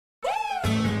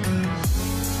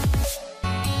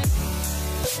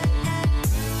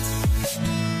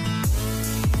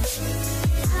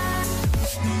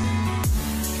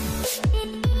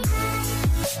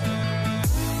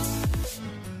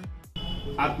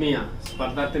ಆತ್ಮೀಯ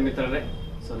ಸ್ಪರ್ಧಾರ್ಥಿ ಮಿತ್ರರೇ,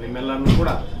 ಸೊ ನಿಮ್ಮೆಲ್ಲರನ್ನು ಕೂಡ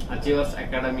ಅಚೀವರ್ಸ್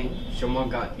ಅಕಾಡೆಮಿ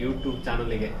ಶಿವಮೊಗ್ಗ ಯೂಟ್ಯೂಬ್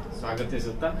ಚಾನಲ್ಗೆ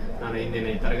ಸ್ವಾಗತಿಸುತ್ತಾ ನಾನು ಇಂದಿನ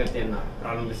ಈ ತರಗತಿಯನ್ನ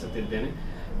ಪ್ರಾರಂಭಿಸುತ್ತಿದ್ದೇನೆ.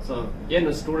 ಸೊ ಏನು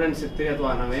ಸ್ಟೂಡೆಂಟ್ಸ್ ಇರ್ತೀವಿ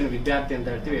ಅಥವಾ ನಾವೇನು ವಿದ್ಯಾರ್ಥಿ ಅಂತ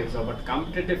ಹೇಳ್ತೀವಿ, ಸೊ ಬಟ್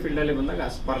ಕಾಂಪಿಟೇಟಿವ್ ಫೀಲ್ಡ್ ಅಲ್ಲಿ ಬಂದಾಗ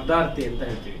ಸ್ಪರ್ಧಾರ್ಥಿ ಅಂತ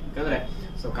ಹೇಳ್ತೀವಿ. ಯಾಕಂದ್ರೆ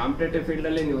ಸೊ ಕಾಂಪಿಟೇಟಿವ್ ಫೀಲ್ಡ್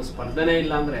ಅಲ್ಲಿ ನೀವು ಸ್ಪರ್ಧನೆ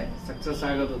ಇಲ್ಲ ಅಂದ್ರೆ ಸಕ್ಸಸ್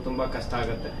ಆಗೋದು ತುಂಬಾ ಕಷ್ಟ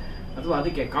ಆಗುತ್ತೆ, ಅಥವಾ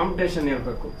ಅದಕ್ಕೆ ಕಾಂಪಿಟೇಷನ್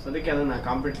ಇರಬೇಕು. ಸೊ ಅದಕ್ಕೆ ಅದನ್ನ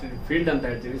ಕಾಂಪಿಟೇಟಿವ್ ಫೀಲ್ಡ್ ಅಂತ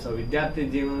ಹೇಳ್ತೀವಿ. ಸೊ ವಿದ್ಯಾರ್ಥಿ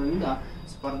ಜೀವನದಿಂದ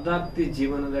ಸ್ಪರ್ಧಾರ್ಥಿ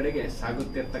ಜೀವನದೆಡೆಗೆ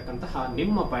ಸಾಗುತ್ತಿರ್ತಕ್ಕಂತಹ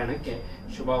ನಿಮ್ಮ ಪಯಣಕ್ಕೆ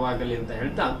ಶುಭವಾಗಲಿ ಅಂತ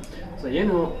ಹೇಳ್ತಾ, ಸೊ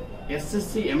ಏನು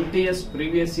SSC MTS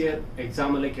previous year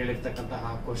exam ಅಲ್ಲಿ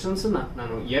ಕೇಳಿರ್ತಕ್ಕಂತಹ ಕ್ವಶನ್ಸ್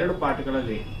ನಾನು 2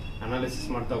 ಪಾರ್ಟ್ಗಳಲ್ಲಿ ಅನಾಲಿಸಿಸ್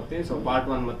ಮಾಡ್ತಾ ಹೋಗ್ತೀನಿ. ಸೊ ಪಾರ್ಟ್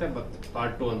 1 ಮತ್ತೆ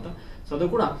ಪಾರ್ಟ್ 2 ಅಂತ. ಸೊ ಅದು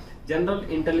ಕೂಡ general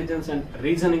intelligence and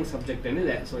reasoning subject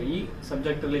ಏನಿದೆ, ಸೊ ಈ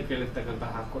ಸಬ್ಜೆಕ್ಟ್ ಅಲ್ಲಿ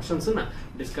ಕೇಳಿರ್ತಕ್ಕಂತಹ ಕ್ವಶನ್ಸ್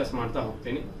ಡಿಸ್ಕಸ್ ಮಾಡ್ತಾ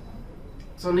ಹೋಗ್ತೀನಿ.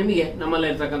 ಸೊ ನಿಮಗೆ ನಮ್ಮಲ್ಲಿ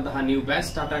ಇರ್ತಕ್ಕಂತಹ ನೀವು ಬ್ಯಾಚ್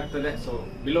ಸ್ಟಾರ್ಟ್ ಆಗ್ತದೆ. ಸೊ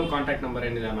ಬಿಲೋ ಕಾಂಟ್ಯಾಕ್ಟ್ ನಂಬರ್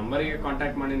ಏನಿದೆ ಆ ನಂಬರ್ಗೆ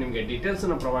ಕಾಂಟ್ಯಾಕ್ಟ್ ಮಾಡಿ ನಿಮಗೆ ಡೀಟೇಲ್ಸ್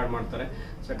ಅನ್ನು ಪ್ರೊವೈಡ್ ಮಾಡ್ತಾರೆ.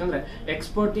 ಸೊ ಯಾಕಂದ್ರೆ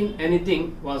expert in anything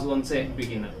was once A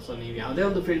beginner. So ನೀವು ಯಾವುದೇ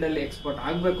ಒಂದು ಫೀಲ್ಡ್ ಅಲ್ಲಿ ಎಕ್ಸ್ಪರ್ಟ್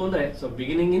ಆಗಬೇಕು ಅಂದ್ರೆ ಸೊ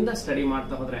ಬಿಗಿನಿಂಗ್ ಇಂದ ಸ್ಟಡಿ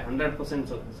ಮಾಡ್ತಾ ಹೋದ್ರೆ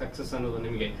 100% ಸಕ್ಸಸ್ ಅನ್ನೋದು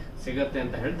ನಿಮಗೆ ಸಿಗುತ್ತೆ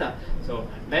ಅಂತ ಹೇಳ್ತಾ, ಸೊ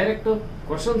ಡೈರೆಕ್ಟ್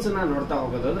ಕ್ವಶನ್ಸ್ ನೋಡ್ತಾ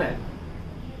ಹೋಗೋದಾದ್ರೆ,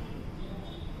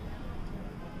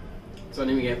 ಸೊ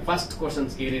ನಿಮಗೆ ಫಸ್ಟ್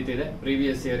ಕ್ವಶನ್ಸ್ ಈ ರೀತಿ ಇದೆ.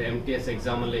 ಪ್ರೀವಿಯಸ್ ಇಯರ್ MTS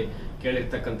ಎಕ್ಸಾಮ್ ಅಲ್ಲಿ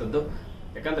ಕೇಳಿರ್ತಕ್ಕಂಥದ್ದು.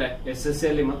 ಯಾಕಂದ್ರೆ SSC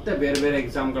ಅಲ್ಲಿ ಮತ್ತೆ ಬೇರೆ ಬೇರೆ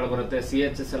ಎಕ್ಸಾಮ್ಗಳು ಬರುತ್ತೆ,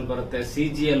 CHSL ಬರುತ್ತೆ,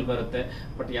 CGL ಬರುತ್ತೆ.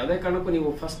 ಬಟ್ ಯಾವುದೇ ಕಾರಣಕ್ಕೂ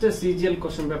ನೀವು ಫಸ್ಟ್ CGL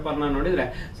ಕ್ವಶನ್ ಪೇಪರ್ ನ ನೋಡಿದ್ರೆ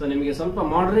ಸೊ ನಿಮಗೆ ಸ್ವಲ್ಪ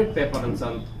ಮಾಡರೇಟ್ ಪೇಪರ್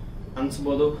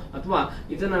ಅನ್ಸ್ಬೋದು, ಅಥವಾ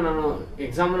ಇದನ್ನ ನಾನು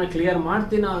ಎಕ್ಸಾಮ್ ನ ಕ್ಲಿಯರ್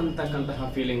ಮಾಡ್ತೀನ ಅಂತಕ್ಕಂತಹ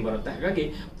ಫೀಲಿಂಗ್ ಬರುತ್ತೆ. ಹಾಗಾಗಿ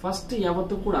ಫಸ್ಟ್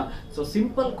ಯಾವತ್ತೂ ಕೂಡ ಸೊ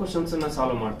ಸಿಂಪಲ್ ಕ್ವಶನ್ಸ್ ನ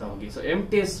ಸಾಲ್ವ್ ಮಾಡ್ತಾ ಹೋಗಿ. ಸೊ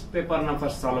MTS ಪೇಪರ್ ನ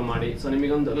ಫಸ್ಟ್ ಸಾಲ್ವ್ ಮಾಡಿ, ಸೊ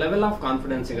ನಿಮಗೆ ಒಂದು ಲೆವೆಲ್ ಆಫ್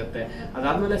ಕಾನ್ಫಿಡೆನ್ಸ್ ಸಿಗುತ್ತೆ.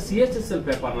 ಅದಾದ್ಮೇಲೆ CHSL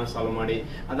ಪೇಪರ್ ನ ಸಾಲ್ವ್ ಮಾಡಿ,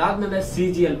 ಅದಾದ್ಮೇಲೆ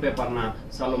CGL ಪೇಪರ್ ನ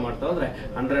ಸಾಲ್ವ್ ಮಾಡ್ತಾ ಹೋದ್ರೆ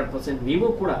 100% ನೀವು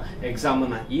ಕೂಡ ಎಕ್ಸಾಮ್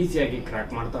ಅನ್ನ ಈಸಿಯಾಗಿ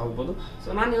ಕ್ರ್ಯಾಕ್ ಮಾಡ್ತಾ ಹೋಗ್ಬೋದು. ಸೊ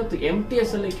ನಾನು ಇವತ್ತು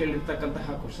MTS ಅಲ್ಲಿ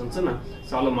ಕೇಳಿರ್ತಕ್ಕಂತಹ ಕ್ವಶನ್ಸ್ ನ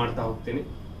ಸಾಲ್ವ್ ಮಾಡ್ತಾ ಹೋಗ್ತೀನಿ.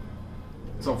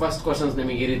 ಸೊ ಫಸ್ಟ್ ಕ್ವಶನ್ಸ್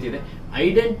ನಿಮಗೆ ಈ ರೀತಿ ಇದೆ.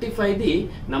 Identify the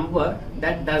number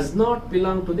that does not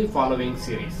belong to the following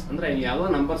series. ಅಂದ್ರೆ ಇಲ್ಲಿ ಯಾವ್ದೋ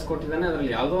ನಂಬರ್ಸ್ ಕೊಟ್ಟಿದ್ದಾನೆ,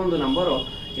 ಅದರಲ್ಲಿ ಯಾವ್ದೋ ಒಂದು ನಂಬರ್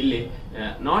ಇಲ್ಲಿ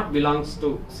ನಾಟ್ ಬಿಲಾಂಗ್ಸ್ ಟು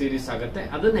ಸೀರೀಸ್ ಆಗುತ್ತೆ.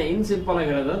 ಅದನ್ನೇ ಇನ್ ಸಿಂಪಲ್ ಆಗಿ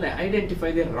ಹೇಳೋದಾದ್ರೆ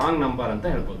ಐಡೆಂಟಿಫೈ ದಿ ರಾಂಗ್ ನಂಬರ್ ಅಂತ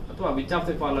ಹೇಳ್ಬೋದು, ಅಥವಾ which of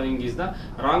the following is the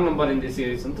wrong number in the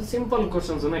series ಅಂತ ಸಿಂಪಲ್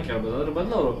ಕ್ವಶನ್ಸ್ ಅನ್ನ ಕೇಳಬಹುದು. ಅದ್ರ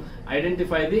ಬದಲು ಅವರು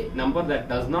identify the number that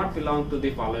does not belong to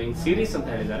the following series ಅಂತ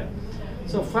ಹೇಳಿದ್ದಾರೆ.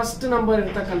 ಸೊ ಫಸ್ಟ್ ನಂಬರ್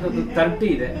ಇರ್ತಕ್ಕಂಥದ್ದು 30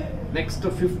 ಇದೆ, ನೆಕ್ಸ್ಟ್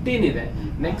 15 ಇದೆ,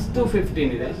 ನೆಕ್ಸ್ಟ್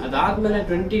 15 ಇದೆ, ಅದಾದ್ಮೇಲೆ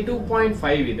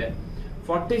 22.5 ಇದೆ,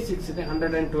 46 ಇದೆ,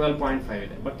 112.5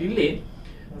 ಇದೆ. ಬಟ್ ಇಲ್ಲಿ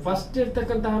ಫಸ್ಟ್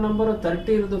ಇರ್ತಕ್ಕಂತಹ ನಂಬರ್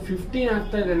 30 ಇರೋದು 15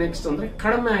 ಆಗ್ತಾ ಇದೆ ನೆಕ್ಸ್ಟ್ ಅಂದ್ರೆ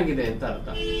ಕಡಿಮೆ ಆಗಿದೆ ಅಂತ ಅರ್ಥ.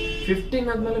 15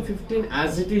 ಆದ್ಮೇಲೆ 15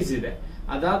 ಆಸ್ ಇಟ್ ಈಸ್ ಇದೆ,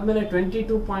 ಅದಾದ್ಮೇಲೆ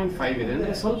 22.5 ಇದೆ,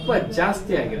 ಅಂದ್ರೆ ಸ್ವಲ್ಪ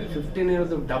ಜಾಸ್ತಿ ಆಗಿದೆ. 15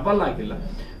 ಇರೋದು ಡಬಲ್ ಆಗಿಲ್ಲ.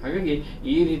 ಹಾಗಾಗಿ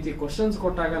ಈ ರೀತಿ ಕ್ವಶನ್ಸ್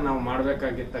ಕೊಟ್ಟಾಗ ನಾವು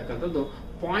ಮಾಡಬೇಕಾಗಿರ್ತಕ್ಕಂಥದ್ದು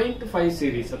 0.5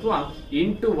 ಸೀರೀಸ್ ಅಥವಾ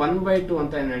ಇಂಟು 1/2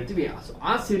 ಅಂತ ಏನ್ ಹೇಳ್ತೀವಿ,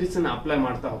 ಆ ಸೀರೀಸ್ ಅನ್ನ ಅಪ್ಲೈ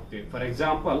ಮಾಡ್ತಾ ಹೋಗ್ತೀವಿ. ಫಾರ್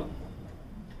ಎಕ್ಸಾಂಪಲ್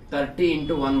 30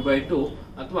 ಇಂಟು 1/2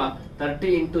 ಅಥವಾ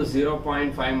 30 ಇಂಟು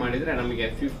 0.5 ಮಾಡಿದ್ರೆ ನಮಗೆ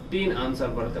 15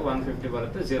 ಆನ್ಸರ್ ಬರುತ್ತೆ, 150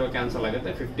 ಬರುತ್ತೆ, 0 ಕ್ಯಾನ್ಸಲ್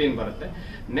ಆಗುತ್ತೆ, 15 ಬರುತ್ತೆ.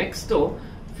 ನೆಕ್ಸ್ಟ್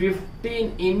 15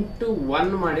 ಇಂಟು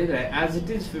 1 ಮಾಡಿದ್ರೆ ಆಸ್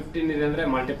ಇಟ್ ಈಸ್ 15 ಇದೆ ಅಂದ್ರೆ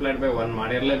ಮಲ್ಟಿಪ್ಲೈಡ್ ಬೈ 1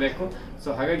 ಮಾಡಿರಲೇಬೇಕು. ಸೊ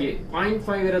ಹಾಗಾಗಿ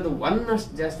 0.5 ಇರೋದು 1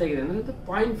 ಅಷ್ಟು ಜಾಸ್ತಿ ಆಗಿದೆ ಅಂದ್ರೆ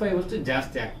 0.5 ಅಷ್ಟು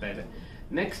ಜಾಸ್ತಿ ಆಗ್ತಾ ಇದೆ.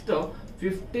 ನೆಕ್ಸ್ಟ್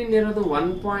 15 ಇರೋದು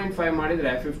 1.5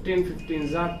 ಮಾಡಿದ್ರೆ 15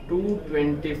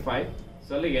 225,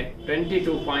 ಸೊ ಅಲ್ಲಿಗೆ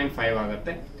 22.5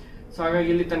 ಆಗುತ್ತೆ. ಸೊ ಹಾಗಾಗಿ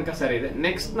ಇಲ್ಲಿ ತನಕ ಸರಿ ಇದೆ.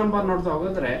 ನೆಕ್ಸ್ಟ್ ನಂಬರ್ ನೋಡ್ತಾ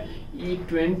ಹೋಗೋದ್ರೆ ಈ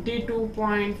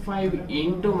 22.5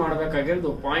 ಇಂಟು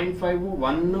ಮಾಡಬೇಕಾಗಿರೋದು 0.5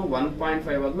 1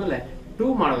 1.5 ಆದ್ಮೇಲೆ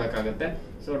 2 ಮಾಡಬೇಕಾಗುತ್ತೆ.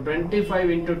 ಸೊ 25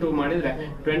 ಇಂಟು 2 ಮಾಡಿದ್ರೆ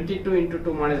 22 ಇಂಟು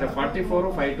 2 ಮಾಡಿದ್ರೆ 44,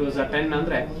 5 2 10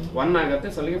 ಅಂದ್ರೆ 1 ಆಗುತ್ತೆ.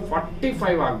 ಸೊ ಅಲ್ಲಿಗೆ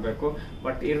 45 ಆಗ್ಬೇಕು.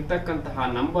 ಬಟ್ ಇರ್ತಕ್ಕಂತಹ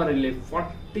ನಂಬರ್ ಇಲ್ಲಿ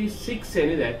 46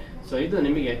 ಏನಿದೆ, ಸೊ ಇದು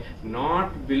ನಿಮಗೆ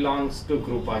ನಾಟ್ ಬಿಲಾಂಗ್ಸ್ ಟು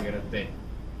ಗ್ರೂಪ್ ಆಗಿರುತ್ತೆ.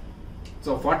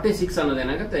 ಸೊ 46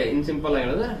 ಅನ್ನೋದೇನಾಗುತ್ತೆ, ಇನ್ ಸಿಂಪಲ್ ಆಗಿ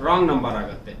ಹೇಳಿದ್ರೆ ರಾಂಗ್ ನಂಬರ್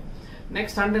ಆಗುತ್ತೆ.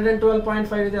 ನೆಕ್ಸ್ಟ್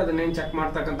 112.5 ಇದೆ, ಅದನ್ನೇನು ಚೆಕ್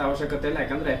ಮಾಡ್ತಕ್ಕಂಥ ಅವಶ್ಯಕತೆ ಇಲ್ಲ.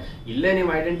 ಯಾಕಂದ್ರೆ ಇಲ್ಲೇ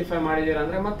ನೀವು ಐಡೆಂಟಿಫೈ ಮಾಡಿದೀರಾ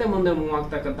ಅಂದ್ರೆ ಮತ್ತೆ ಮುಂದೆ ಮೂವ್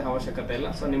ಆಗ್ತಕ್ಕಂಥ ಅವಶ್ಯಕತೆ ಇಲ್ಲ.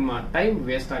 ಸೊ ನಿಮ್ಮ ಟೈಮ್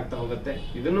ವೇಸ್ಟ್ ಆಗ್ತಾ ಹೋಗುತ್ತೆ.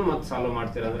 ಇದನ್ನು ಮತ್ತೆ ಸಾಲ್ವ್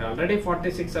ಮಾಡ್ತೀರಾ ಅಂದ್ರೆ ಆಲ್ರೆಡಿ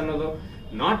 46 ಅನ್ನೋದು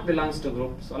not belongs to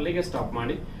group. So ಅಲ್ಲಿಗೆ ಸ್ಟಾಪ್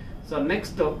ಮಾಡಿ. ಸೊ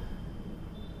ನೆಕ್ಸ್ಟ್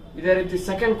ಇದೇ ರೀತಿ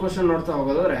ಸೆಕೆಂಡ್ ಕ್ವಶನ್ ನೋಡ್ತಾ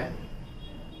ಹೋಗೋದಾದ್ರೆ,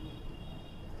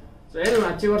 ಸೊ ಏನು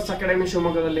ಅಚೀವರ್ಸ್ ಅಕಾಡೆಮಿ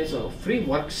ಶಿವಮೊಗ್ಗದಲ್ಲಿ ಸೊ ಫ್ರೀ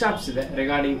ವರ್ಕ್ಶಾಪ್ಸ್ ಇದೆ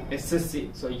ರಿಗಾರ್ಡಿಂಗ್ SSC.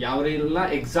 ಸೊ ಯಾವೆಲ್ಲ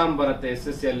ಎಕ್ಸಾಮ್ ಬರುತ್ತೆ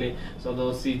SSC ಅಲ್ಲಿ, ಸೊ ಅದು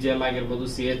CGL ಆಗಿರ್ಬೋದು,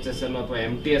 CHSL ಅಥವಾ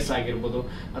MTS ಆಗಿರ್ಬೋದು,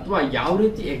 ಅಥವಾ ಯಾವ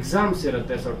ರೀತಿ ಎಕ್ಸಾಮ್ಸ್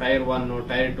ಇರುತ್ತೆ, ಸೊ ಟೈರ್ 1,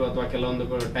 ಟೈರ್ 2 ಅಥವಾ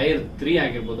ಕೆಲವೊಂದು ಟೈರ್ 3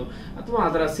 ಆಗಿರ್ಬೋದು, ಅಥವಾ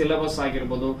ಅದರ ಸಿಲೆಬಸ್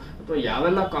ಆಗಿರ್ಬೋದು, ಅಥವಾ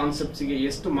ಯಾವೆಲ್ಲ ಕಾನ್ಸೆಪ್ಟ್ಸ್ ಗೆ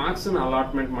ಎಷ್ಟು ಮಾರ್ಕ್ಸ್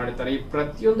ಅಲಾಟ್ಮೆಂಟ್ ಮಾಡಿರ್ತಾರೆ, ಈ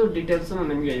ಪ್ರತಿಯೊಂದು ಡೀಟೇಲ್ಸ್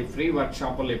ನಿಮಗೆ ಈ ಫ್ರೀ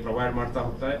ವರ್ಕ್ಶಾಪ್ ಅಲ್ಲಿ ಪ್ರೊವೈಡ್ ಮಾಡ್ತಾ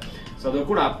ಹೋಗ್ತಾರೆ. ಸೊ ಅದು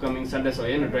ಕೂಡ ಅಪ್ಕಮಿಂಗ್ ಸಂಡೇ, ಸೊ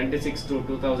ಏನು 26 to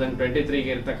 2023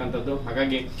 ಗೆ ಇರ್ತಕ್ಕಂಥದ್ದು.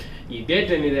 ಹಾಗಾಗಿ ಈ ಡೇಟ್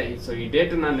ಏನಿದೆ, ಸೊ ಈ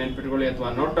ಡೇಟ್ ನೆನ್ಪಿಟ್ಕೊಳ್ಳಿ ಅಥವಾ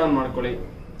ನೋಟ್ ಡೌನ್ ಮಾಡ್ಕೊಳ್ಳಿ.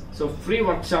 ಸೊ ಫ್ರೀ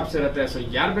ವರ್ಕ್ಶಾಪ್ಸ್ ಇರುತ್ತೆ. ಸೊ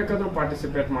ಯಾರು ಬೇಕಾದ್ರೂ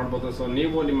ಪಾರ್ಟಿಸಿಪೇಟ್ ಮಾಡಬಹುದು. ಸೊ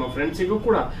ನೀವು ನಿಮ್ಮ ಫ್ರೆಂಡ್ಸಿಗೂ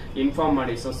ಕೂಡ ಇನ್ಫಾರ್ಮ್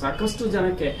ಮಾಡಿ. ಸೊ ಸಾಕಷ್ಟು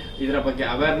ಜನಕ್ಕೆ ಇದರ ಬಗ್ಗೆ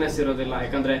ಅವೇರ್ನೆಸ್ ಇರೋದಿಲ್ಲ.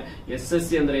 ಯಾಕಂದ್ರೆ SSC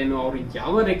ಅಂದ್ರೆ ಏನು, ಅವ್ರು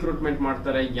ಯಾವ ರಿಕ್ರೂಟ್ಮೆಂಟ್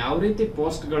ಮಾಡ್ತಾರೆ, ಯಾವ ರೀತಿ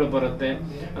ಪೋಸ್ಟ್ ಗಳು ಬರುತ್ತೆ,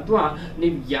 ಅಥವಾ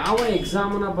ನೀವು ಯಾವ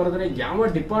ಎಕ್ಸಾಮ್ ನ ಬರೆದ್ರೆ ಯಾವ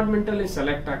ಡಿಪಾರ್ಟ್ಮೆಂಟ್ ಅಲ್ಲಿ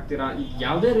ಸೆಲೆಕ್ಟ್ ಆಗ್ತೀರಾ,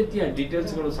 ಯಾವುದೇ ರೀತಿಯ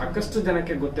ಡೀಟೇಲ್ಸ್ ಗಳು ಸಾಕಷ್ಟು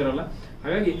ಜನಕ್ಕೆ ಗೊತ್ತಿರಲ್ಲ.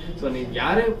 ಹಾಗಾಗಿ ಸೊ ನೀವು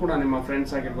ಯಾರೇ ಕೂಡ ನಿಮ್ಮ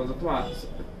ಫ್ರೆಂಡ್ಸ್ ಆಗಿರ್ಬೋದು ಅಥವಾ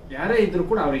ಯಾರೇ ಇದ್ರು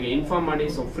ಕೂಡ ಅವರಿಗೆ ಇನ್ಫಾರ್ಮ್ ಮಾಡಿ.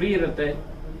 ಸೊ ಫ್ರೀ ಇರುತ್ತೆ,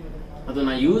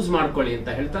 ಅದನ್ನ ಯೂಸ್ ಮಾಡ್ಕೊಳ್ಳಿ ಅಂತ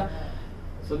ಹೇಳ್ತಾ,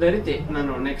 ಸೊ ಅದೇ ರೀತಿ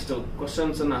ನಾನು ನೆಕ್ಸ್ಟ್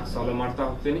ಕ್ವಶನ್ಸ್ ಅನ್ನ ಸಾಲ್ವ್ ಮಾಡ್ತಾ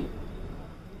ಹೋಗ್ತೀನಿ.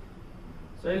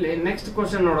 ಸೊ ಇಲ್ಲಿ ನೆಕ್ಸ್ಟ್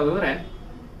ಕ್ವಶನ್ ನೋಡೋದಾದ್ರೆ,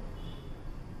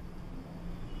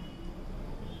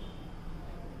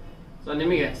 ಸೊ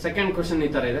ನಿಮಗೆ ಸೆಕೆಂಡ್ ಕ್ವಶನ್ ಈ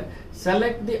ತರ ಇದೆ.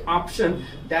 Select the option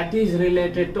that is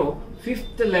related to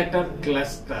 5th letter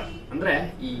cluster. ಅಂದ್ರೆ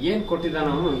ಏನ್ ಕೊಟ್ಟಿದ್ದಾನ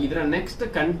ಅವನು, ಇದರ ನೆಕ್ಸ್ಟ್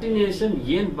ಕಂಟಿನ್ಯೂಷನ್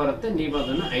ಏನ್ ಬರುತ್ತೆ ನೀವು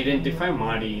ಅದನ್ನ ಐಡೆಂಟಿಫೈ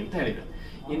ಮಾಡಿ ಅಂತ ಹೇಳಿದ.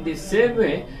 In the same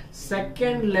way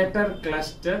second letter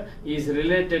cluster is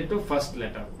related to first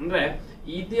letter. ಅಂದ್ರೆ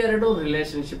ಇದೆರಡು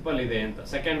ರಿಲೇಶನ್ಶಿಪ್ ಅಲ್ಲಿ ಇದೆ ಅಂತ.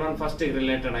 ಸೆಕೆಂಡ್ ಒನ್ ಫಸ್ಟ್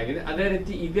ರಿಲೇಟೆಡ್ ಆಗಿದೆ, ಅದೇ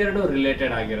ರೀತಿ ಇದೆರಡು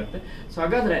ರಿಲೇಟೆಡ್ ಆಗಿರುತ್ತೆ. ಸೊ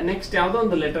ಹಾಗಾದ್ರೆ ನೆಕ್ಸ್ಟ್ ಯಾವ್ದೋ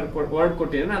ಒಂದು ಲೆಟರ್ ವರ್ಡ್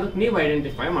ಕೊಟ್ಟಿದ್ರೆ ಅದಕ್ಕೆ ನೀವು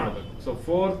ಐಡೆಂಟಿಫೈ ಮಾಡಬೇಕು. So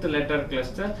 4th letter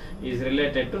cluster is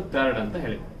related to third ಅಂತ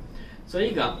ಹೇಳಿದೆ. ಸೊ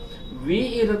ಈಗ ವಿ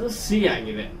ಇರೋದು ಸಿ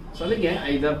ಆಗಿದೆ. ಸೊ ಅಲ್ಲಿಗೆ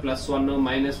ಐದರ್ +1,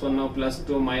 -1,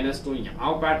 +2, -2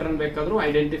 ಯಾವ ಪ್ಯಾಟರ್ನ್ ಬೇಕಾದ್ರೂ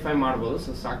ಐಡೆಂಟಿಫೈ ಮಾಡಬಹುದು.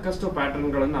 ಸೊ ಸಾಕಷ್ಟು ಪ್ಯಾಟರ್ನ್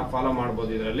ಗಳನ್ನ ಫಾಲೋ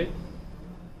ಮಾಡಬಹುದು ಇದರಲ್ಲಿ.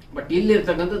 ಬಟ್ ಇಲ್ಲಿ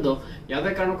ಇರ್ತಕ್ಕಂಥದ್ದು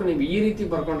ಯಾವ್ದೇ ಕಾರಣಕ್ಕೂ ನೀವು ಈ ರೀತಿ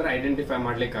ಬರ್ಕೊಂಡ್ರೆ ಐಡೆಂಟಿಫೈ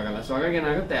ಮಾಡ್ಲಿಕ್ಕೆ ಆಗಲ್ಲ. ಸೊ ಹಾಗಾಗಿ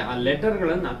ಏನಾಗುತ್ತೆ, ಆ ಲೆಟರ್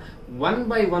ಗಳನ್ನ 1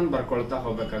 by 1 ಬರ್ಕೊಳ್ತಾ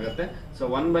ಹೋಗ್ಬೇಕಾಗತ್ತೆ. ಸೊ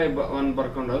 1 by 1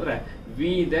 ಬರ್ಕೊಂಡು ಹೋದ್ರೆ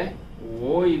ವಿ ಇದೆ,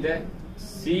 ಓ ಇದೆ,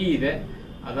 ಸಿ ಇದೆ,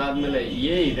 ಅದಾದ್ಮೇಲೆ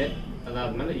ಎ ಇದೆ,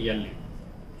 ಅದಾದ್ಮೇಲೆ ಎಲ್ ಇದೆ.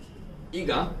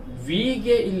 ಈಗ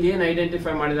ವಿಗೆ ಇಲ್ಲಿ ಏನ್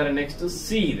ಐಡೆಂಟಿಫೈ ಮಾಡಿದ್ದಾರೆ, ನೆಕ್ಸ್ಟ್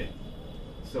ಸಿ ಇದೆ.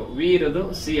 ಸೊ ವಿ ಇರೋದು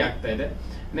ಸಿ ಆಗ್ತಾ ಇದೆ,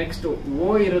 ನೆಕ್ಸ್ಟ್ ಓ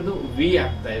ಇರೋದು ವಿ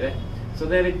ಆಗ್ತಾ ಇದೆ. ಸೊ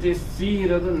ಅದೇ ರೀತಿ ಸಿ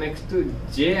ಇರೋದು ನೆಕ್ಸ್ಟ್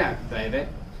ಜೆ ಆಗ್ತಾ ಇದೆ,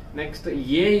 ನೆಕ್ಸ್ಟ್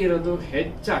ಎ ಇರೋದು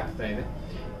ಹೆಚ್ ಆಗ್ತಾ ಇದೆ,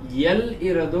 ಎಲ್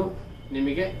ಇರೋದು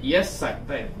ನಿಮಗೆ ಎಸ್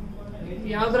ಆಗ್ತಾ ಇದೆ.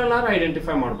 ಯಾವ್ದ್ರಲ್ಲಾರು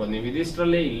ಐಡೆಂಟಿಫೈ ಮಾಡ್ಬೋದು ನೀವು.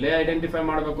 ಇದಿಷ್ಟರಲ್ಲಿ ಇಲ್ಲೇ ಐಡೆಂಟಿಫೈ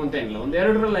ಮಾಡ್ಬೇಕು ಅಂತ ಏನಿಲ್ಲ. ಒಂದ್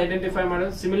ಎರಡರಲ್ಲಿ ಐಡೆಂಟಿಫೈ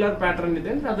ಮಾಡೋದು ಸಿಮಿಲರ್ ಪ್ಯಾಟರ್ನ್ ಇದೆ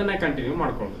ಅಂದ್ರೆ ಅದನ್ನೇ ಕಂಟಿನ್ಯೂ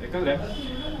ಮಾಡ್ಕೊಳ್ಬೋದು. ಯಾಕಂದ್ರೆ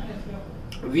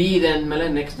ವಿ ಇದೆ ಅಂದ್ಮೇಲೆ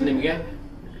ನೆಕ್ಸ್ಟ್ ನಿಮಗೆ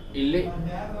ಇಲ್ಲಿ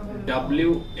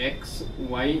WXYZAB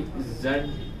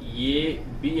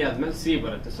ಆದ್ಮೇಲೆ ಸಿ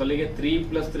ಬರುತ್ತೆ. ಸೊ ಅಲ್ಲಿಗೆ 3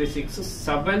 + 3 6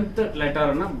 7th ಲೆಟರ್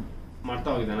ಅನ್ನ ಮಾಡ್ತಾ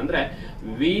ಹೋಗಿದ್ದಾನೆ. ಅಂದ್ರೆ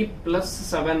ವಿ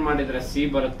 +7 ಮಾಡಿದ್ರೆ ಸಿ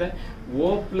ಬರುತ್ತೆ, ಓ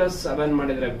 +7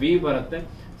 ಮಾಡಿದ್ರೆ ವಿ ಬರುತ್ತೆ,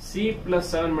 ಸಿ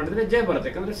 +7 ಮಾಡಿದ್ರೆ ಜೆ ಬರುತ್ತೆ.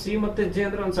 ಯಾಕಂದ್ರೆ ಸಿ ಮತ್ತೆ ಜೆ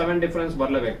ಅಂದ್ರೆ ಒಂದು 7 ಡಿಫರೆನ್ಸ್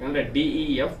ಬರ್ಲೇಬೇಕು. ಅಂದ್ರೆ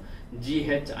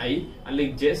DEFGHI ಅಲ್ಲಿ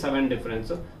ಜೆ 7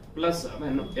 ಡಿಫರೆನ್ಸ್,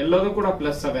 +7 ಎಲ್ಲದೂ ಕೂಡ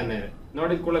 +7 ಇದೆ.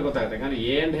 ನೋಡಿದ ಕೂಡ ಗೊತ್ತಾಗುತ್ತೆ. ಯಾಕಂದ್ರೆ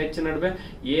ಎ ಅಂಡ್ ಹೆಚ್ ನಡುವೆ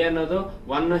ಎ ಅನ್ನೋದು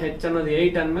 1, ಹೆಚ್ ಅನ್ನೋದು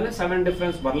 8 ಅಂದ್ಮೇಲೆ 7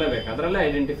 ಡಿಫರೆನ್ಸ್ ಬರ್ಲೇಬೇಕು. ಅದರಲ್ಲೇ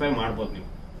ಐಡೆಂಟಿಫೈ ಮಾಡ್ಬೋದು ನೀವು.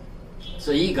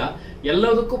 ಸೊ ಈಗ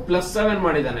ಎಲ್ಲದಕ್ಕೂ +7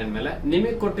 ಮಾಡಿದಾನೆ ಅಂದ್ಮೇಲೆ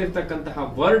ನಿಮಗೆ ಕೊಟ್ಟಿರ್ತಕ್ಕಂತಹ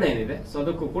ವರ್ಡ್ ಏನಿದೆ, ಸೊ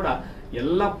ಅದಕ್ಕೂ ಕೂಡ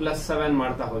ಎಲ್ಲ +7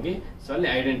 ಮಾಡ್ತಾ ಹೋಗಿ ಸೊ ಅಲ್ಲಿ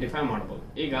ಐಡೆಂಟಿಫೈ ಮಾಡಬಹುದು.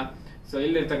 ಈಗ ಸೊ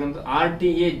ಇಲ್ಲಿರ್ತಕ್ಕಂಥ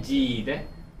RTAG ಇದೆ,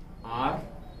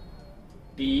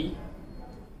 RTAGE.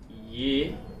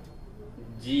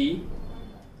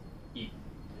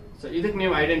 ಸೊ ಇದಕ್ಕೆ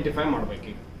ನೀವು ಐಡೆಂಟಿಫೈ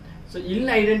ಮಾಡ್ಬೇಕೀಗ. ಸೊ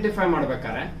ಇಲ್ಲಿ ಐಡೆಂಟಿಫೈ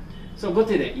ಮಾಡ್ಬೇಕಾದ್ರೆ ಸೊ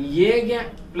ಗೊತ್ತಿದೆ ಎಗೆ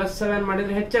 +7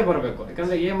 ಮಾಡಿದ್ರೆ ಹೆಚ್ಚೇ ಬರಬೇಕು.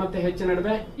 ಯಾಕಂದ್ರೆ ಎ ಮತ್ತೆ ಹೆಚ್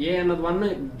ನಡುವೆ ಎ ಅನ್ನೋದು 1,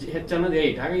 ಹೆಚ್ ಅನ್ನೋದು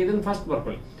 8. ಹಾಗಾಗಿ ಇದನ್ನ ಫಸ್ಟ್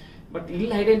ಬರ್ಕೊಳ್ಳಿ. ಬಟ್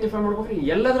ಇಲ್ಲಿ ಐಡೆಂಟಿಫೈ ಮಾಡ್ಬೇಕಾದ್ರೆ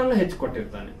ಎಲ್ಲದರಲ್ಲೂ ಹೆಚ್ಚು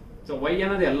ಕೊಟ್ಟಿರ್ತಾನೆ. ಸೊ ವೈ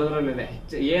ಅನ್ನೋದು ಎಲ್ಲದರಲ್ಲೂ ಇದೆ,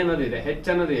 ಎ ಅನ್ನೋದು ಇದೆ, ಹೆಚ್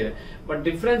ಅನ್ನೋದು ಇದೆ. ಬಟ್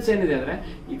ಡಿಫ್ರೆನ್ಸ್ ಏನಿದೆ ಅಂದ್ರೆ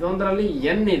ಇದೊಂದರಲ್ಲಿ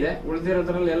ಎನ್ ಇದೆ,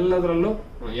 ಉಳಿದಿರೋದ್ರಲ್ಲಿ ಎಲ್ಲದರಲ್ಲೂ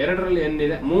 2ರಲ್ಲಿ ಎನ್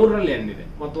ಇದೆ, 3ರಲ್ಲಿ ಎನ್ ಇದೆ,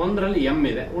 ಮತ್ತು 1ರಲ್ಲಿ ಎಂ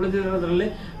ಇದೆ. ಉಳಿದಿರೋದ್ರಲ್ಲಿ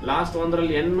ಲಾಸ್ಟ್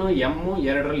 1ರಲ್ಲಿ ಎನ್, ಎಂ,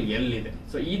 2ರಲ್ಲಿ ಎಲ್ ಇದೆ.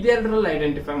 ಸೊ ಇದೆರಡರಲ್ಲಿ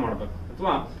ಐಡೆಂಟಿಫೈ ಮಾಡ್ಬೇಕು.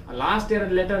 ಅಥವಾ ಲಾಸ್ಟ್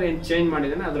 2 ಲೆಟರ್ ಏನ್ ಚೇಂಜ್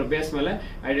ಮಾಡಿದಾನೆ ಅದ್ರ ಬೇಸ್ ಮೇಲೆ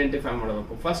ಐಡೆಂಟಿಫೈ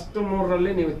ಮಾಡಬೇಕು. ಫಸ್ಟ್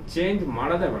 3ರಲ್ಲಿ ನೀವು ಚೇಂಜ್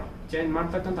ಮಾಡೋದೇ ಬೇಡ, ಚೇಂಜ್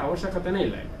ಮಾಡ್ತಕ್ಕಂಥ ಅವಶ್ಯಕತೆನೇ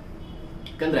ಇಲ್ಲ.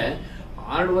 ಯಾಕಂದ್ರೆ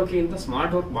ಹಾರ್ಡ್ ವರ್ಕ್ ಗಿಂತ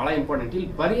ಸ್ಮಾರ್ಟ್ ವರ್ಕ್ ಬಹಳ ಇಂಪಾರ್ಟೆಂಟ್. ಇಲ್ಲಿ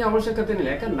ಬರೀ ಅವಶ್ಯಕತೆ ಇಲ್ಲ.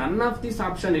 ಯಾಕಂದ್ರೆ ನನ್ ಆಫ್ ದಿಸ್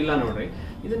ಆಪ್ಷನ್ ಇಲ್ಲ ನೋಡ್ರಿ,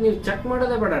 ಇದು ನೀವು ಚೆಕ್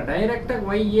ಮಾಡೋದೇ ಬೇಡ, ಡೈರೆಕ್ಟ್ ಆಗಿ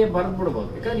YA ಬರ್ದ್ ಬಿಡ್ಬೋದು.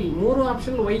 ಯಾಕಂದ್ರೆ ಈ 3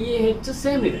 ಆಪ್ಷನ್ YAH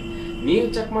ಸೇಮ್ ಇದೆ. ನೀವು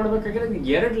ಚೆಕ್ ಮಾಡ್ಬೇಕಾಗಿರೋದು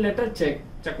 2 ಲೆಟರ್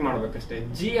ಚೆಕ್ ಮಾಡ್ಬೇಕಷ್ಟೇ.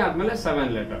 ಜಿ ಆದ್ಮೇಲೆ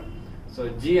 7 ಲೆಟರ್. ಸೊ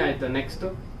ಜಿ ಆಯ್ತು, ನೆಕ್ಸ್ಟ್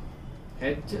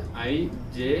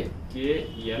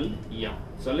HIJKLM.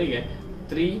 ಸೊ ಅಲ್ಲಿಗೆ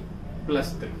 3 +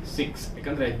 3 6.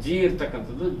 ಯಾಕಂದ್ರೆ ಜಿ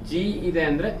ಇರ್ತಕ್ಕಂಥದ್ದು ಜಿ ಇದೆ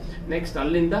ಅಂದ್ರೆ ನೆಕ್ಸ್ಟ್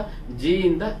ಅಲ್ಲಿಂದ ಜಿ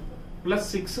ಇಂದ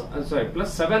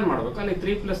 +7 ಮಾಡಬೇಕು. ಅಲ್ಲಿ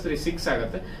 3 + 3 6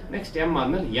 ಆಗುತ್ತೆ. ನೆಕ್ಸ್ಟ್ ಎಂ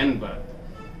ಆದ್ಮೇಲೆ ಎನ್ ಬರುತ್ತೆ.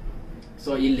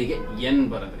 ಸೊ ಇಲ್ಲಿಗೆ ಎನ್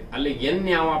ಬರದ್ರಿ. ಅಲ್ಲಿ ಎನ್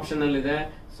ಯಾವ ಆಪ್ಷನ್ ಅಲ್ಲಿ ಇದೆ,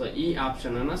 ಸೊ ಈ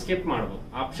ಆಪ್ಷನ್ ಅನ್ನ ಸ್ಕಿಪ್ ಮಾಡಬಹುದು.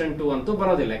 ಆಪ್ಷನ್ 2 ಅಂತೂ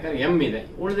ಬರೋದಿಲ್ಲ, ಯಾಕಂದ್ರೆ ಎಂ ಇದೆ.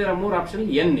 ಉಳಿದಿರೋ 3 ಆಪ್ಷನ್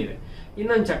ಎನ್ ಇದೆ.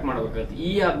 ಇನ್ನೊಂದು ಚೆಕ್ ಮಾಡಬೇಕಾಗುತ್ತೆ.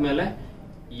 ಇ ಆದ್ಮೇಲೆ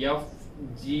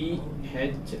FGHIJK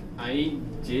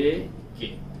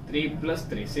 3 +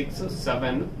 3 6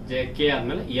 7 JK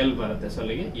ಆದ್ಮೇಲೆ ಎಲ್ ಬರುತ್ತೆ. ಸೊ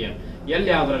ಅಲ್ಲಿಗೆ ಎಲ್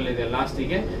ಯಾವ್ದ್ರಲ್ಲಿದೆ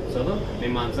ಲಾಸ್ಟಿಗೆ, ಸೊ ಅದು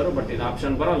ನಿಮ್ಮ ಆನ್ಸರ್. ಬಟ್ ಇದು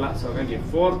ಆಪ್ಷನ್ ಬರೋಲ್ಲ. ಸೊ ಹಾಗಾಗಿ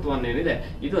 4th ಒನ್ ಏನಿದೆ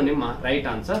ಇದು ನಿಮ್ಮ ರೈಟ್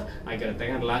ಆನ್ಸರ್ ಆಗಿರುತ್ತೆ.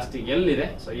 ಯಾಕಂದ್ರೆ ಲಾಸ್ಟಿಗೆ ಎಲ್ ಇದೆ.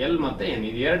 ಸೊ ಎಲ್ ಮತ್ತೆ ಎನ್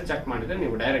ಇದು 2 ಚೆಕ್ ಮಾಡಿದ್ರೆ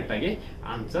ನೀವು ಡೈರೆಕ್ಟ್ ಆಗಿ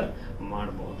ಆನ್ಸರ್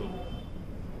ಮಾಡಬಹುದು.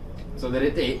 ಸೊ ಅದೇ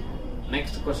ರೀತಿ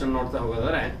ನೆಕ್ಸ್ಟ್ ಕ್ವಶನ್ ನೋಡ್ತಾ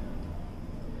ಹೋಗೋದಾದ್ರೆ,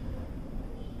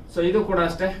 ಸೊ ಇದು ಕೂಡ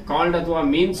ಅಷ್ಟೇ ಕಾಲ್ಡ್ ಅಥವಾ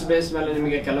ಮೀನ್ಸ್ ಬೇಸ್ ಮೇಲೆ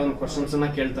ನಿಮಗೆ ಕೆಲವೊಂದು ಕ್ವಶನ್ಸ್ ಅನ್ನ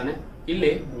ಕೇಳ್ತಾನೆ.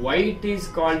 ಇಲ್ಲಿ ವೈಟ್ ಈಸ್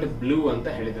ಕಾಲ್ಡ್ ಬ್ಲೂ ಅಂತ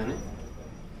ಹೇಳಿದ್ದಾನೆ,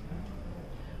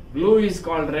 ಬ್ಲೂ ಈಸ್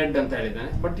ಕಾಲ್ಡ್ ರೆಡ್ ಅಂತ ಹೇಳಿದ್ದಾನೆ.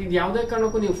 ಬಟ್ ಇದು ಯಾವುದೇ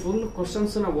ಕಾರಣಕ್ಕೂ ನೀವು ಫುಲ್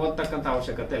ಕ್ವಶನ್ಸ್ ನ ಓದ್ತಕ್ಕಂತ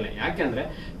ಅವಶ್ಯಕತೆ ಇಲ್ಲ. ಯಾಕೆಂದ್ರೆ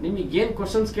ನಿಮಗೆ ಏನ್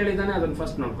ಕ್ವಶನ್ಸ್ ಕೇಳಿದಾನೆ ಅದನ್ನ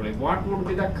ಫಸ್ಟ್ ನೋಡ್ಕೊಳ್ಳಿ. What would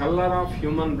be the colour of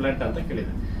human blood ಅಂತ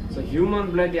ಕೇಳಿದ್ದಾನೆ. ಸೊ ಹ್ಯೂಮನ್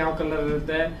ಬ್ಲಡ್ ಯಾವ ಕಲರ್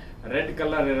ಇರುತ್ತೆ, ರೆಡ್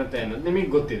ಕಲರ್ ಇರುತ್ತೆ ಅನ್ನೋದು ನಿಮಗೆ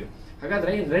ಗೊತ್ತಿದೆ.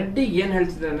 ಹಾಗಾದ್ರೆ ರೆಡ್ ಏನ್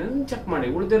ಹೇಳ್ತಿದ್ದಾನೆ ಚೆಕ್ ಮಾಡಿ,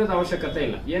 ಉಳಿದಿರೋದು ಅವಶ್ಯಕತೆ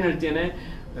ಇಲ್ಲ. ಏನ್ ಹೇಳ್ತೇನೆ,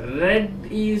 ರೆಡ್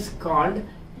ಈಸ್ ಕಾಲ್ಡ್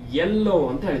ಯೆಲ್ಲೋ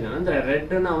ಅಂತ ಹೇಳಿದಾನೆ. ಅಂದ್ರೆ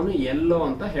ರೆಡ್ ನ ಅವನು ಯೆಲ್ಲೋ